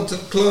ago I went to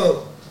the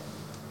club.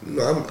 You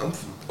know, I'm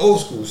from old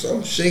school, so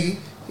I'm shaky.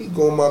 He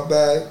go in my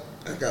bag.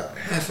 I got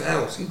half an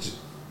ounce. He just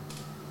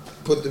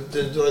put the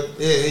joint.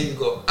 Yeah, here you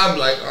go. I'm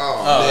like,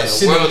 man,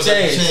 shit done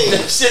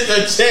changed. Shit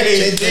done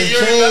changed. You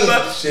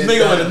remember?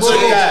 Nigga would have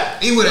took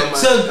that. He would have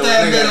took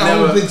that.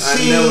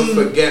 I never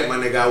forget, my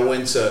nigga. I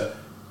went to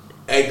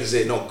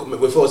Exit. No,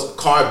 before it was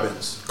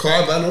Carbons.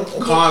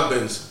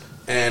 Carbons.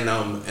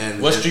 And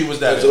what street was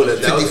that?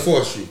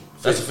 54th Street.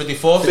 That's a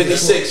 54?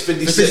 56.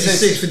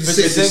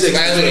 56. I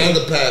had the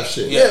underpath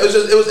shit. Yeah, it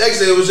was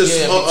Exit. It was just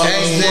a small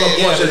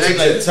portion of Exit.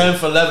 Like 10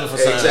 for 11 for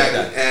something exactly.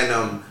 like that.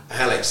 And I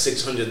had like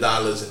 $600 in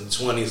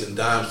 20s and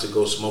dimes to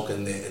go smoke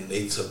in there, and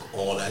they took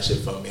all that shit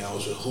from me. I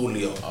was with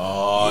Julio.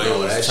 Oh, it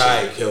was that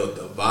tight. Shit killed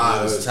the vibe.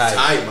 It was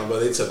tight, my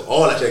brother. They took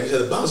all that shit. He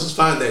said, the bouncers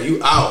fine there,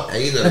 you out.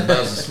 And you know the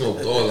bouncers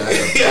smoked all that.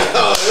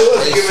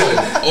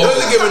 It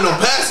wasn't giving no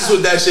passes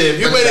with that shit.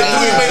 If you made it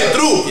through, you made it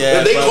through. Yeah,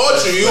 if they caught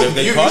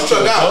you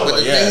struck out. But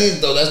the thing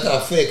is, though, that's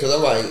not fair,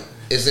 because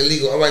it's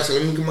illegal. All right, so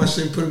let me get my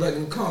shit and put it back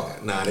in the car.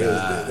 Nah, they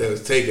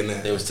was taking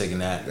that. They was taking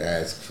that.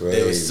 That's crazy.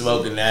 They was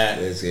smoking that.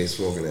 They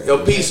smoking that.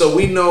 Yo, P, so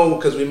we know,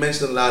 because we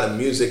mentioned a lot of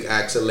music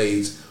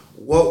accolades.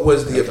 What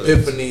was the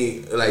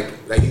epiphany, like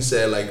you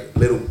said, like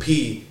little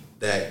P,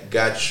 that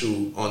got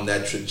you on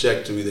that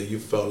trajectory that you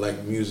felt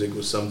like music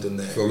was something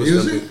that for was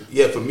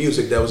music? For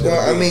music that was. Well,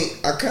 I mean,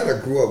 I kind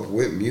of grew up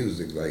with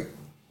music, like.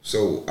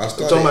 So I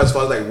started. I'm talking about as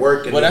far as like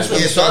working. Well, that's when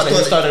you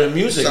started in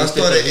music. So I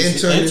started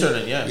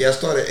interning. Yeah, I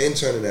started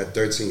interning at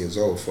 13 years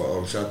old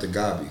for shout out to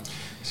Gabi.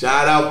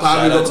 Shout out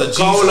Pablo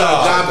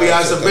Coca-Cola, Gabi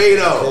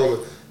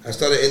Acevedo. I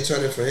started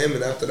interning for him,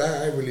 and after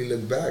that, I ain't really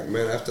looked back,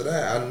 man. After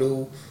that, I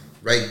knew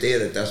right there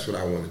that that's what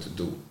I wanted to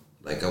do.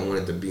 Like I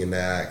wanted to be in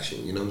that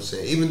action. You know what I'm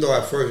saying? Even though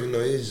at first, you know,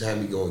 he just had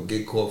me go and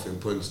get coffee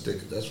and putting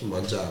stickers. That's my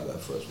job at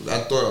first. But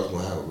I thought I was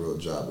gonna have a real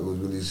job. It was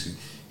really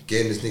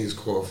getting this niggas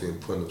coffee and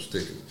putting up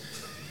stickers.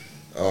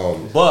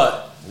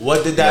 But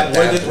what did that?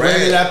 Where did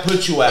that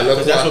put you at?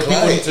 Because that's what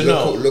people need to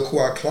know. Look who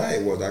our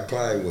client was. Our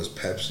client was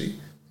Pepsi,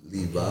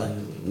 Levi,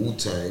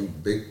 Wu-Tang,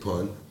 Big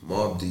Pun,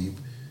 Mobb Deep,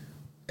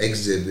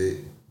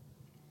 Exhibit.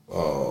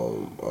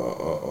 I'm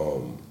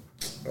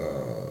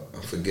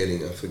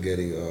forgetting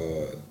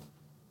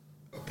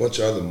a bunch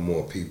of other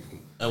more people.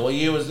 And what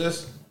year was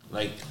this?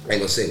 Like I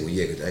ain't gonna say what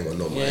year because I ain't gonna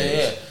know my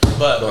age. Yeah.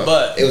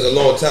 But it was a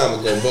long time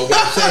ago. But what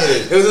I'm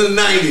saying is it was in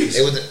the 90s.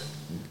 It was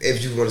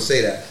if you want to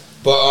say that.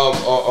 But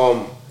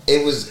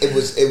it was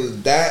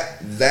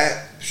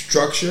that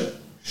structure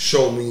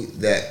showed me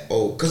that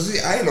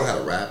because I didn't know how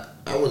to rap.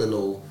 I wouldn't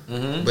know,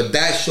 but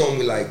that showed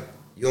me like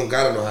you don't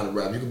gotta know how to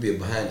rap. You can be a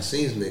behind the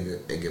scenes nigga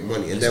and get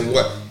money. And then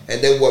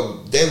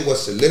what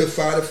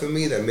solidified it for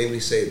me that made me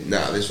say,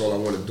 nah, this is all I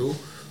want to do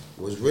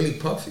was really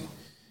Puffy.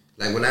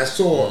 Like when I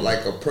saw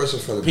like a person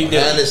from the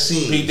behind the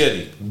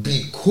scenes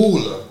be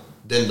cooler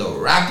than the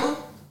rapper.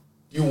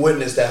 You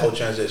witnessed that whole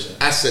transition.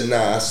 I said,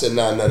 nah. This is what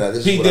I want to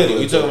do. P. Diddy.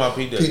 You talking about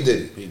P.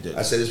 Diddy? P. Diddy.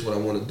 I said, this is what I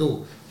want to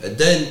do. And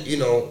then, you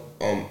know,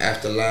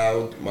 after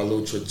Loud, my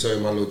little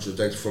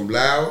trajectory from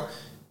Loud,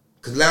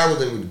 because Loud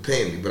wasn't really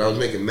paying me, but I was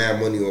making mad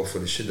money off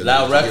of the shit.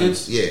 Loud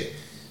Records? Yeah.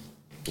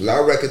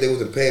 Loud Records, they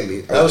wasn't paying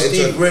me. That was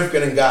Steve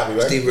Rifkin and Gabi,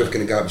 right? Steve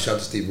Rifkin and Gabi. Shout out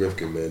to Steve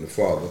Rifkin, man, the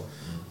father.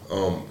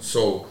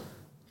 So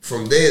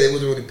from there, they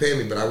wasn't really paying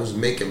me, but I was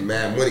making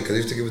mad money because they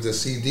used to give us the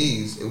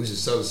CDs, and we used to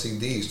sell the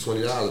CDs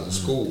 $20 in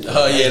school.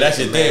 Oh yeah, that's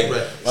your thing.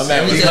 My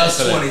man was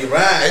hustling. 20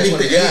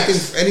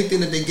 rides.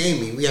 Anything that they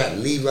gave me, we had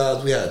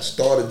Levi's, we had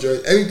starter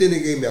jerseys, everything they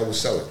gave me, I was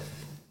selling.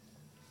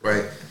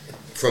 Right.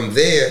 From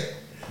there,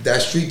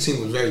 that street team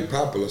was very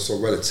popular,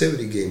 so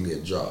Relativity gave me a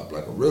job,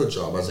 like a real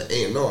job. I was an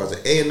A&R. I was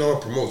an A&R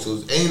promoter. So it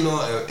was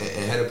A&R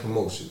and head of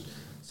promotions.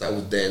 So I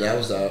was there, and I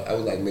was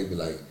like maybe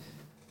like,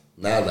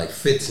 now like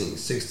 15,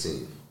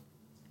 16.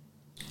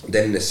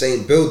 Then in the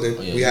same building,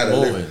 we had a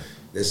little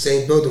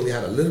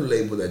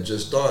label that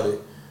just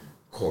started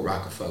called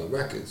Rockefeller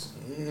Records.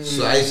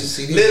 So I used to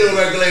see these little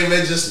record label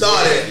that just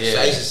started. Yeah. So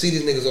I used to see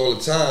these niggas all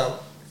the time,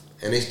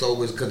 and they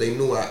started because they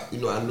knew I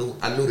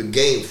knew the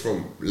game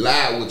from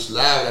Loud, which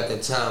Loud at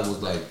that time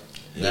was like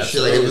Yeah,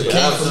 shit like it was came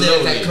from there.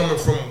 absolutely. That coming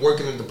from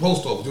working at the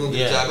post office, you don't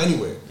get a job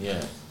anywhere.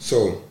 Yeah.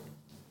 So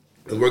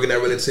I was working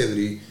at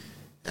Relativity,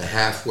 and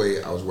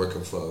halfway I was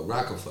working for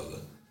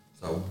Rockefeller.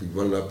 So I would be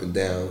running up and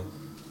down.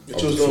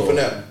 What you was doing for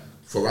them?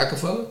 For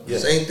Rockefeller? Yeah.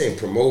 Same thing.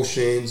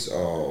 Promotions,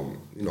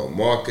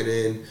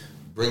 marketing,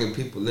 bringing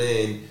people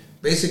in.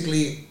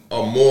 Basically,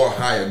 a more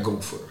higher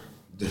gopher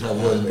than I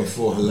was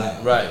before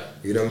Halal. Right.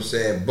 You know what I'm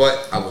saying?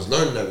 But I was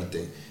learning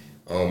everything.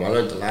 I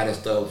learned a lot of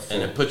stuff.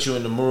 And it put you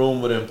in the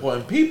room with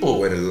important people.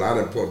 With a lot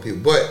of important people.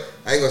 But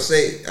I ain't gonna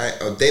say,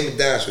 Damon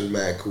Dash was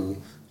mad cool.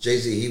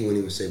 Jay-Z, he wouldn't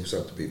even say what's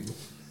up to people.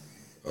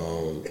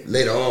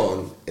 Later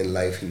on in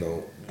life,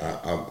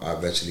 I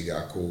eventually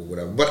got cool,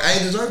 whatever. But I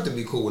ain't deserved to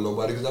be cool with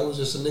nobody because I was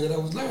just a nigga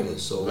that was learning.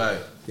 So, right.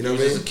 You know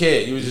what I I mean? Just a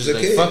kid. You was just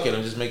like, kid. fuck it,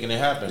 I'm just making it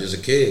happen. Just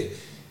a kid.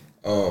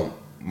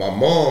 My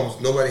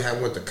mom's, nobody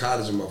had went to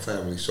college in my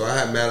family, so I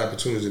had mad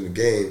opportunities in the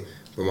game.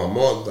 But my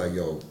mom was like,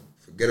 yo,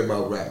 forget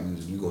about rap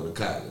music, you going to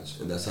college.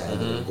 And that's how I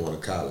ended up going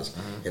to college.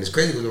 And it's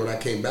crazy because when I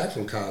came back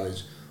from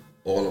college,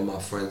 all of my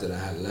friends that I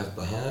had left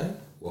behind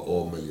were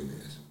all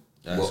millionaires.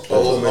 All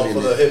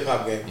for the hip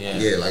hop game.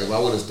 Yeah, like if I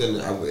would have still,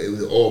 it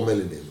was all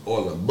millionaires,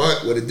 all of them.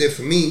 But what it did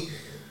for me,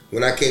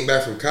 when I came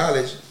back from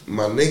college,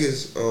 my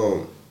niggas,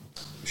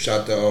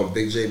 shout to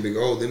Big J, Big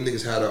O, them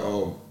niggas had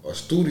a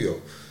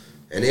studio.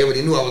 And they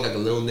already knew I was like a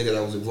little nigga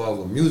that was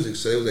involved with music,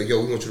 so they was like, yo,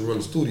 we want you to run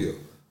the studio.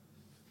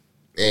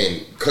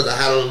 And because I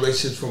had all the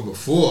relationships from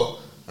before,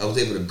 I was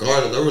able to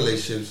garner the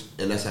relationships,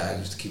 and that's how I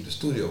used to keep the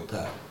studio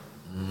packed.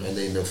 And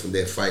then from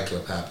there, Fight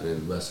Club happened,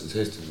 and the rest is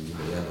history.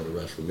 I know the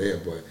rest from there,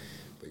 but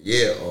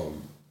yeah,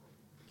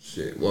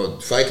 shit. Well,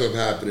 Fight Club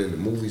happened, and the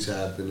movies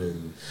happened,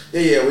 and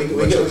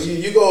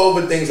you go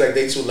over things like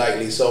they too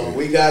lightly. So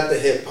we got the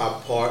hip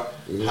hop part,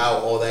 how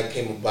all that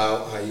came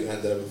about, how you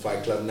ended up in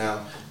Fight Club.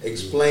 Now,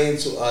 explain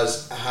to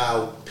us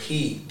how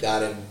Pete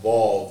got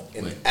involved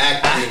in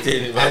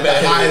acting at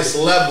the highest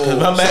level.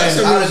 How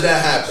did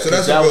that happen? So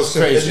that's a real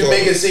simple If you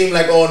make it seem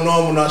like all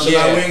normal,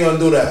 nonchalant, we ain't gonna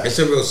do that. It's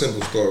a real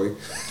simple story.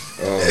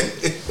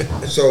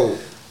 So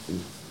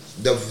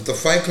the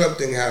Fight Club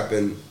thing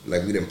happened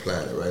like we didn't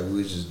plan it, right?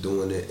 We was just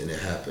doing it and it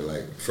happened.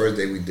 Like first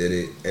day we did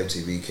it,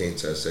 MTV came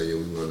to us and said, yo,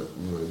 we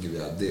wanna give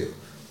you our deal.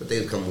 But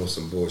they come with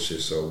some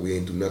bullshit, so we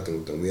ain't do nothing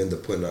with them. We ended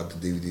up putting out the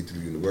DVD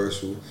through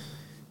Universal.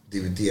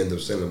 DVD ended up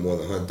selling more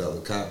than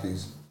 100,000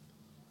 copies.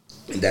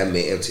 And that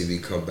made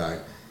MTV come back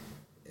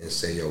and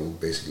say, yo, we'll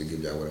basically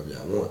give y'all whatever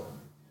y'all want.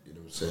 You know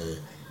what I'm saying?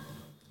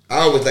 I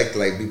always like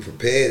to be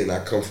prepared, and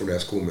I come from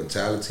that school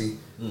mentality.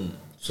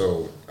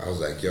 So I was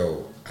like,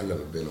 yo, I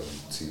never been on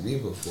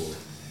TV before.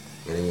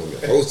 And they want me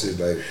to host it,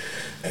 like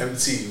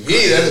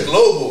MTV, that's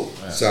global.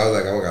 So I was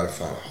like, I gotta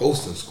find a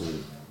hosting school.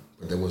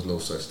 But there was no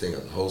such thing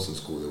as a hosting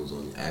school, there was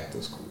only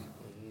acting school.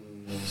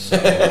 So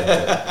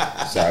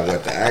I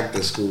went to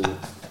acting school,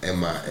 and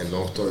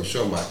long story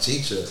short, my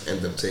teacher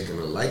ended up taking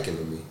a liking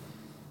to me.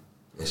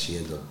 And she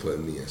ended up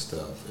putting me in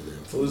stuff. And then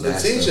who's the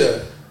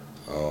teacher?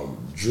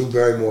 Drew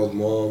Barrymore's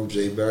mom,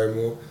 Jay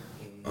Barrymore.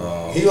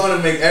 He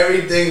gonna make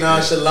everything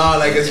nonchalant,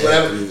 like it's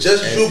whatever.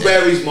 Just Drew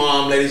Barry's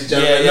mom, ladies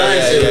and gentlemen.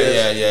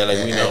 Yeah,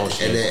 like we know.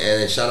 And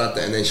then shout out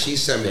to, and then she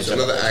sent me to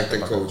another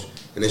acting coach.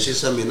 And then she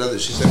sent me to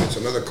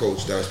another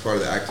coach that was part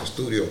of the acting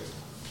studio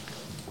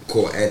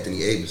called Anthony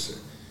Abison.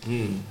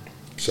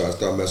 So I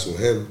started messing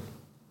with him.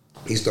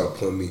 He started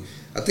putting me,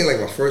 I think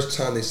like my first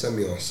time they sent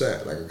me on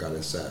SAG, like I got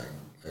in SAG.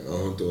 Like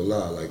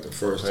Alhamdulillah, like the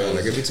first time.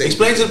 Like if you take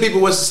explain to the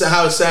people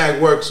how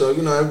SAG works, so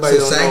everybody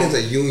don't know. SAG is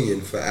a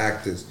union for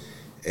actors,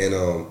 and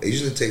it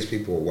usually takes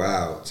people a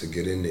while to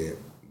get in there.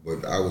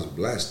 But I was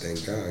blessed,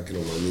 thank God. I get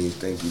on my knees,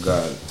 thank you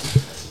God.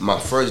 My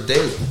first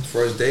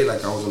day,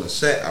 like I was on the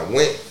set, I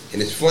went,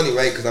 and it's funny,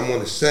 right? Because I'm on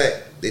the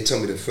set, they tell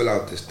me to fill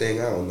out this thing.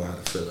 I don't know how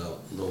to fill out,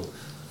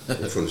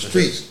 I'm from the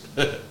streets.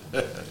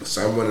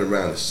 So I'm running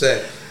around the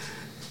set.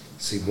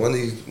 See one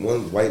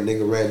random white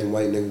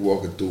nigga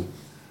walking through.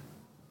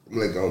 I'm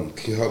like,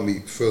 can you help me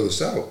fill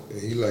this out? And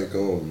he like,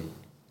 let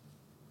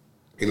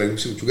me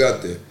see what you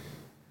got there.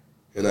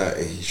 And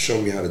he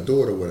showed me how to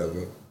do it or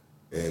whatever.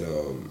 And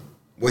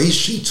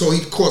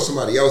he called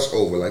somebody else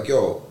over, like,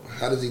 yo,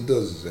 how does he do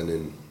this? And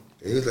then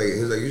he was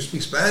like, you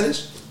speak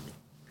Spanish?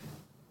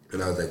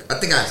 And I was like, I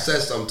think I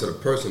said something to the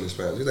person in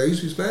Spanish. He's like, you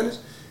speak Spanish?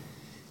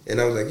 And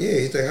I was like, yeah.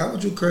 He's like, how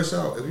would you curse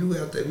out if you was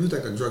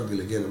like a drug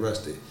dealer getting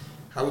arrested?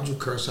 How would you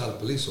curse out a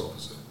police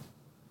officer?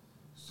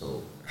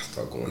 So I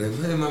start going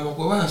in, man, my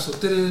huevazo,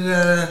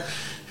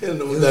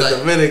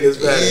 Dominican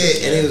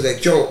Spanish. Yeah, and he was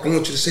like, yo, I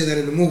want you to say that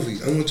in the movie.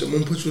 I'm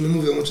gonna put you in the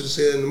movie. I want you to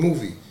say that in the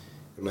movie.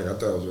 I'm like, I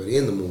thought I was already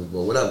in the movie,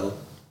 but whatever.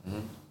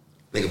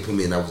 Nigga put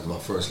me in, that was my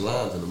first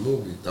lines in the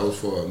movie. That was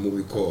for a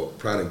movie called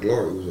Pride and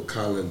Glory. It was with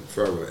Colin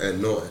Farrell and Ed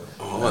Norton.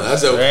 Oh,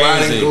 that's a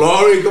Pride and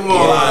Glory, come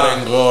on. Pride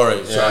and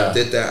Glory. So I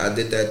did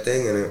that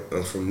thing,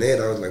 and from there,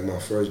 that was like my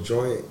first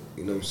joint.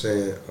 You know what I'm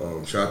saying?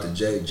 Shout out to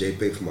Jay. Jay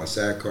paid for my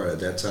SAG card. At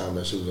that time,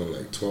 that shit was on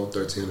like $1,200,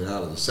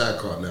 $1,300. The SAG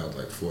card now is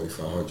like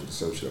 $4,500,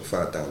 some shit,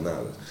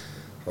 $5,000.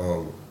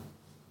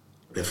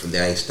 And from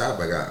there, I ain't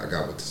stopped. I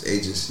got with this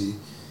agency.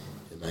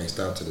 And And I ain't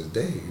stopped to this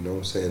day. You know what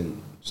I'm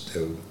saying?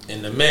 Still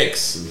in the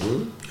mix.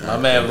 Mm-hmm. My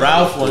man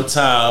Ralph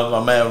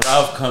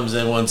comes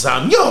in one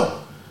time. Yo,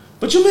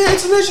 but you made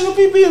International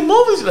PP in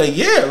movies? Like,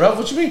 yeah, Ralph,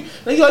 what you mean?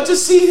 Like, yo, I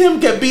just see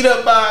him get beat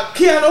up by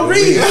Keanu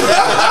Reeves.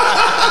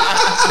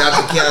 Shout out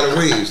to Keanu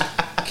Reeves.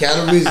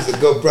 Keanu Reeves is a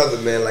good brother,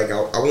 man. Like,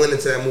 I went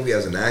into that movie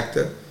as an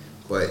actor,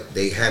 but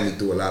they had me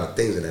do a lot of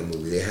things in that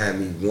movie. They had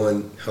me,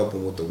 one,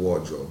 helping with the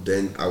wardrobe.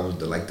 Then I was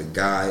the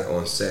guy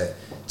on set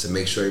to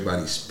make sure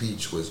everybody's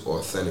speech was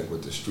authentic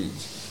with the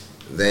streets.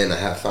 Then I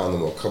had found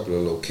them a couple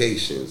of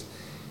locations,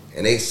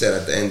 and they said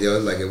at the end, they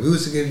was like, if we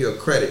was to give you a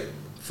credit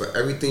for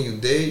everything you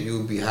did, you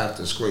would be half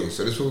the screen.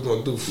 So this is what we're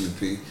gonna do for you,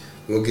 P.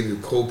 We're gonna give you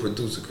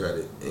co-producer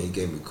credit, and he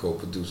gave me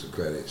co-producer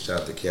credit. Shout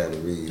out to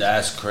Keanu Reeves.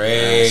 That's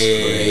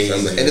crazy.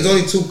 And there's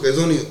only two. There's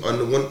only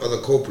one other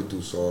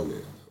co-producer on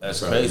there. That's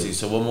crazy.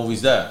 So what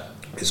movie's that?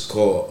 It's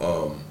called.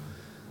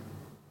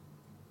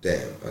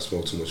 Damn, I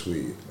smoked too much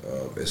weed.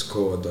 It's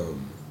called.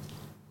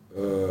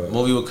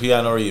 Movie with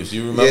Keanu Reeves.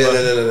 You remember? Yeah,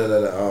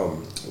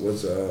 no.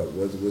 What's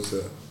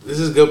This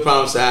is good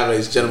problems to have,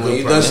 ladies and gentlemen.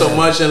 You've done so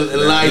much in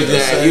life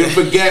that you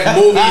forget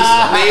movies,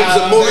 names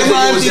of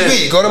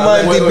movies. Go to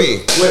my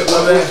IMDb. With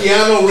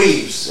Keanu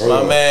Reeves.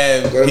 My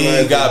man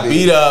P got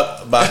beat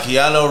up by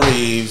Keanu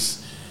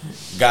Reeves,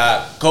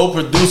 got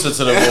co-producer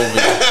to the movie,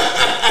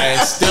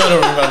 and still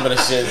don't remember the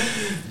shit.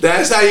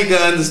 That's how you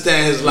can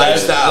understand his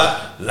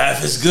lifestyle.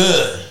 Life is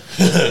good.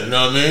 You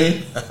know what I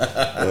mean?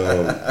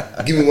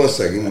 Give me 1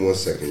 second, y'all.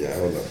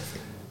 Hold on.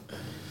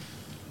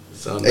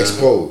 So,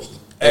 Exposed.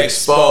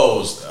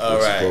 All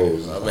right.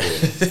 Hold on.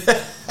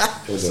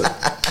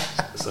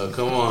 So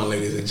come on,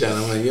 ladies and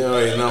gentlemen. You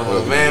already know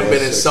my man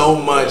been in so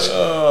much.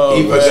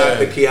 He forgot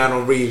the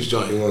Keanu Reeves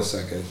joint. Give me 1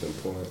 second. It's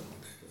important.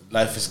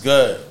 Life is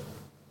good.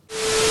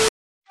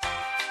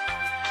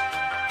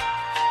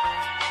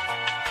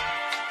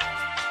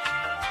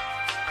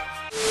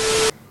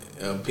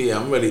 P,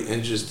 I'm really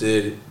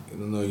interested. I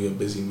know you're a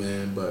busy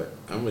man, but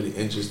I'm really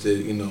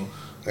interested. You know,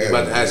 I'm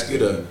about to ask you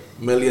the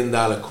 $1 million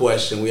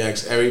question. We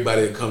ask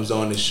everybody that comes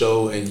on the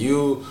show, and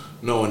you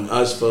knowing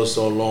us for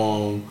so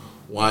long,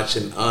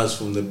 watching us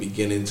from the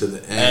beginning to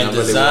the end, and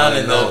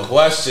designing the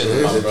questions.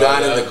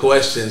 Designing the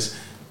questions.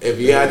 If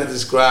you had to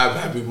describe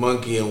Happy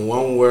Munkey in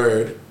one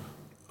word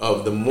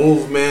of the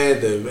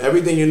movement,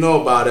 everything you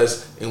know about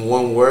us in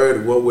one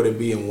word, what would it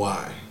be and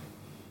why?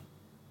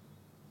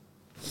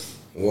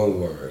 One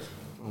word.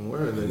 One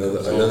word.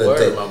 Another word,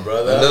 day, my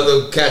brother.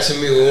 Another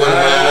catching me with one of my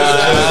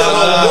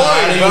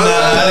I'm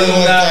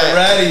not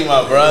ready,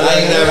 my brother. I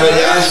ain't not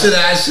ready. I should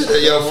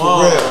have, yo,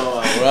 for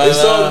real.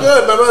 It's all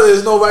good, my brother.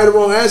 There's no right or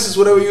wrong answers.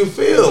 Whatever you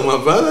feel, my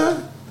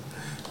brother.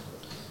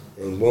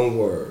 In one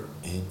word.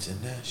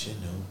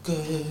 International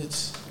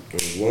goods. In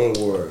one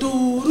word.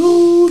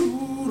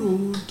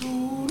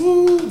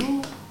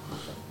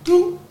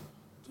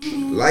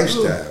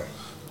 Lifestyle.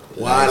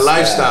 Why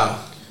lifestyle?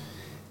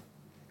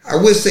 I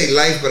would say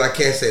life, but I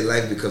can't say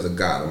life because of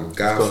God. I'm a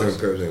God-fearing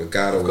person.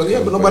 God always.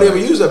 Yeah, but nobody ever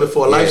used that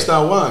before. Yeah.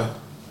 Lifestyle, why?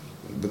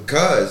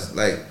 Because,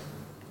 like,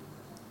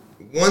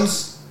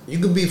 once you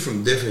could be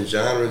from different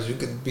genres, you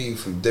could be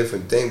from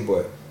different things,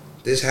 but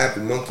this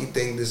Happy Munkey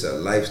thing, this is a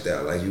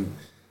lifestyle. Like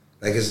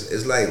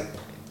it's like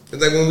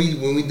when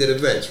we did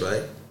events,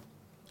 right?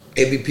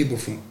 It'd be people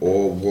from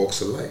all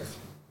walks of life,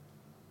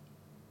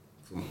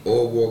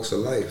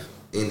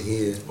 in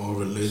here, all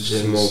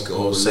religions, smoking,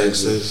 all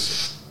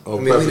sexes. I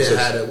mean, we done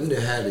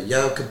had it.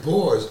 Yom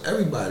Kippur's,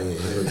 everybody in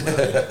here.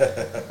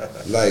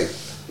 Like,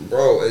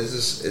 bro,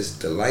 it's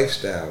the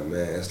lifestyle,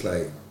 man. It's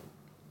like,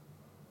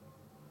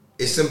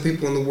 it's some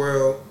people in the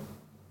world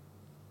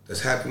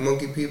that's Happy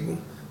Munkey people,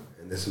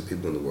 and there's some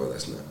people in the world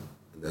that's not.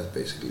 And that's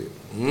basically it.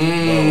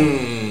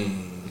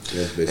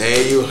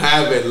 And you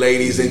have it,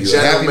 ladies and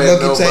gentlemen. You're a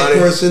Happy Munkey type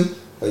person,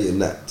 or you're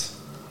not.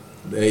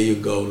 There you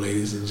go,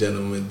 ladies and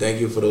gentlemen.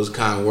 Thank you for those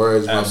kind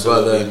words, my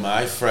Absolutely, brother.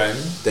 my friend.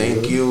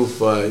 Thank you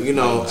for,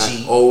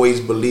 always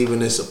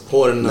believing and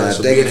supporting us,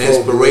 for being an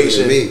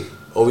inspiration.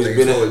 Always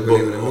being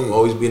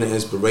an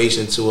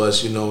inspiration to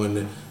us,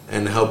 and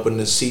helping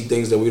us see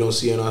things that we don't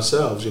see in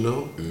ourselves,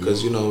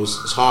 Because,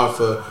 it's hard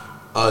for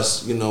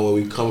us, where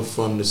we come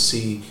from to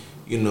see,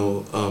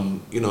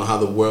 how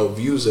the world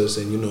views us,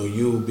 and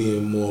you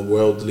being more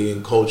worldly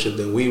and cultured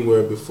than we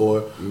were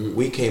before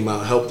we came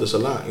out helped us a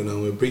lot.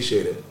 We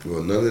appreciate it.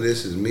 Well, none of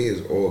this is me;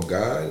 it's all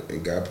God,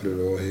 and God put it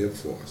all here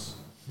for us.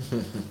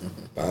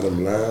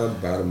 Bottom line.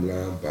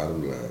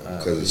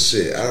 Because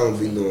shit, I don't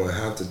be knowing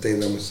half the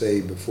things I'm gonna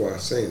say before I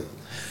say them.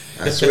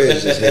 I swear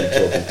it's just him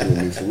talking through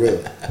me for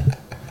real.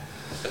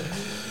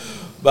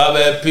 My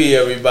man P,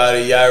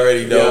 everybody, y'all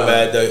already know,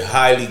 man. The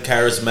highly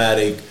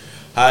charismatic,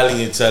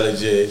 highly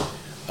intelligent.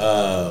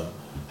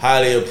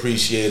 Highly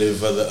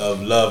appreciative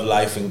of love,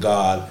 life, and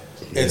God.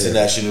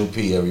 International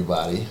P,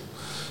 everybody.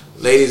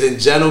 Ladies and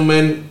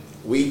gentlemen,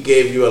 we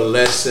gave you a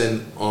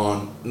lesson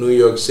on New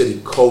York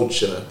City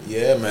culture,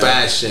 man.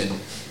 Fashion,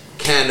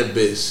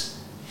 cannabis,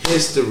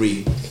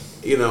 history,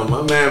 You know,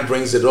 my man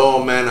brings it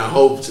all, man. I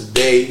hope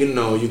today, you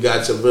know, you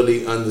got to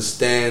really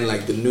understand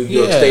like the New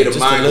York state of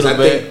mind. Because I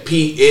think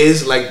Pete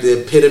is like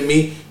the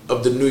epitome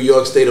of the New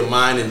York state of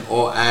mind in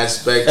all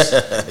aspects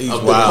of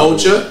the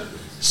culture.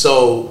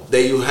 So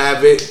there you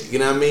have it. You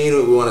know what I mean?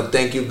 We want to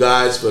thank you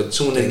guys for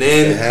tuning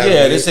in.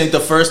 Yeah, this ain't the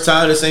first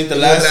time. This ain't the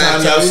last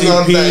time y'all see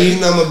Pete. You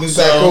know I'm gonna be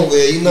back over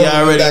here. You know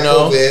I'm gonna be back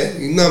over here.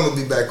 You know I'm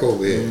gonna be back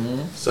over here.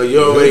 Mm-hmm. So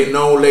you already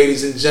know,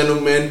 ladies and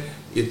gentlemen,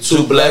 you're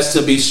too blessed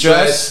to be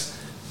stressed.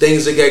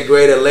 Things will get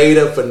greater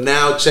later. For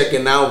now,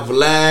 checking out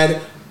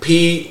Vlad,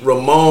 Pete,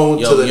 Ramon.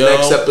 To the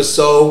next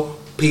episode.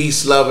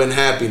 Peace, love, and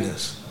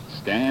happiness.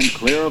 Stand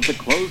clear of the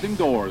closing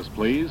doors,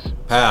 please.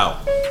 Pow.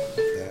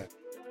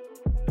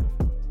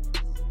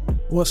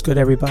 What's good,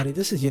 everybody?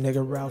 This is your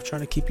nigga Ralph,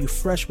 trying to keep you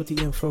fresh with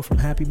the info from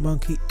Happy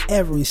Munkey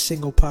every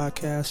single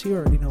podcast. You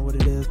already know what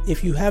it is.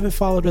 If you haven't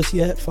followed us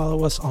yet,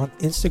 follow us on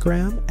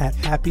Instagram at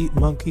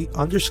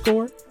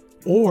HappyMunkey_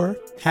 or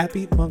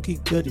Happy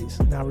Munkey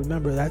Goodies. Now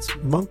remember, that's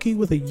monkey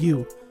with a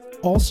U.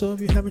 Also, if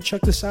you haven't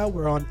checked us out,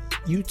 we're on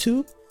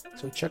YouTube.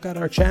 So check out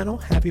our channel,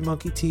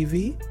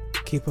 HappyMunkeyTV.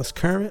 Keep us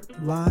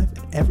current, live,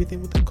 and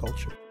everything with the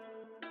culture.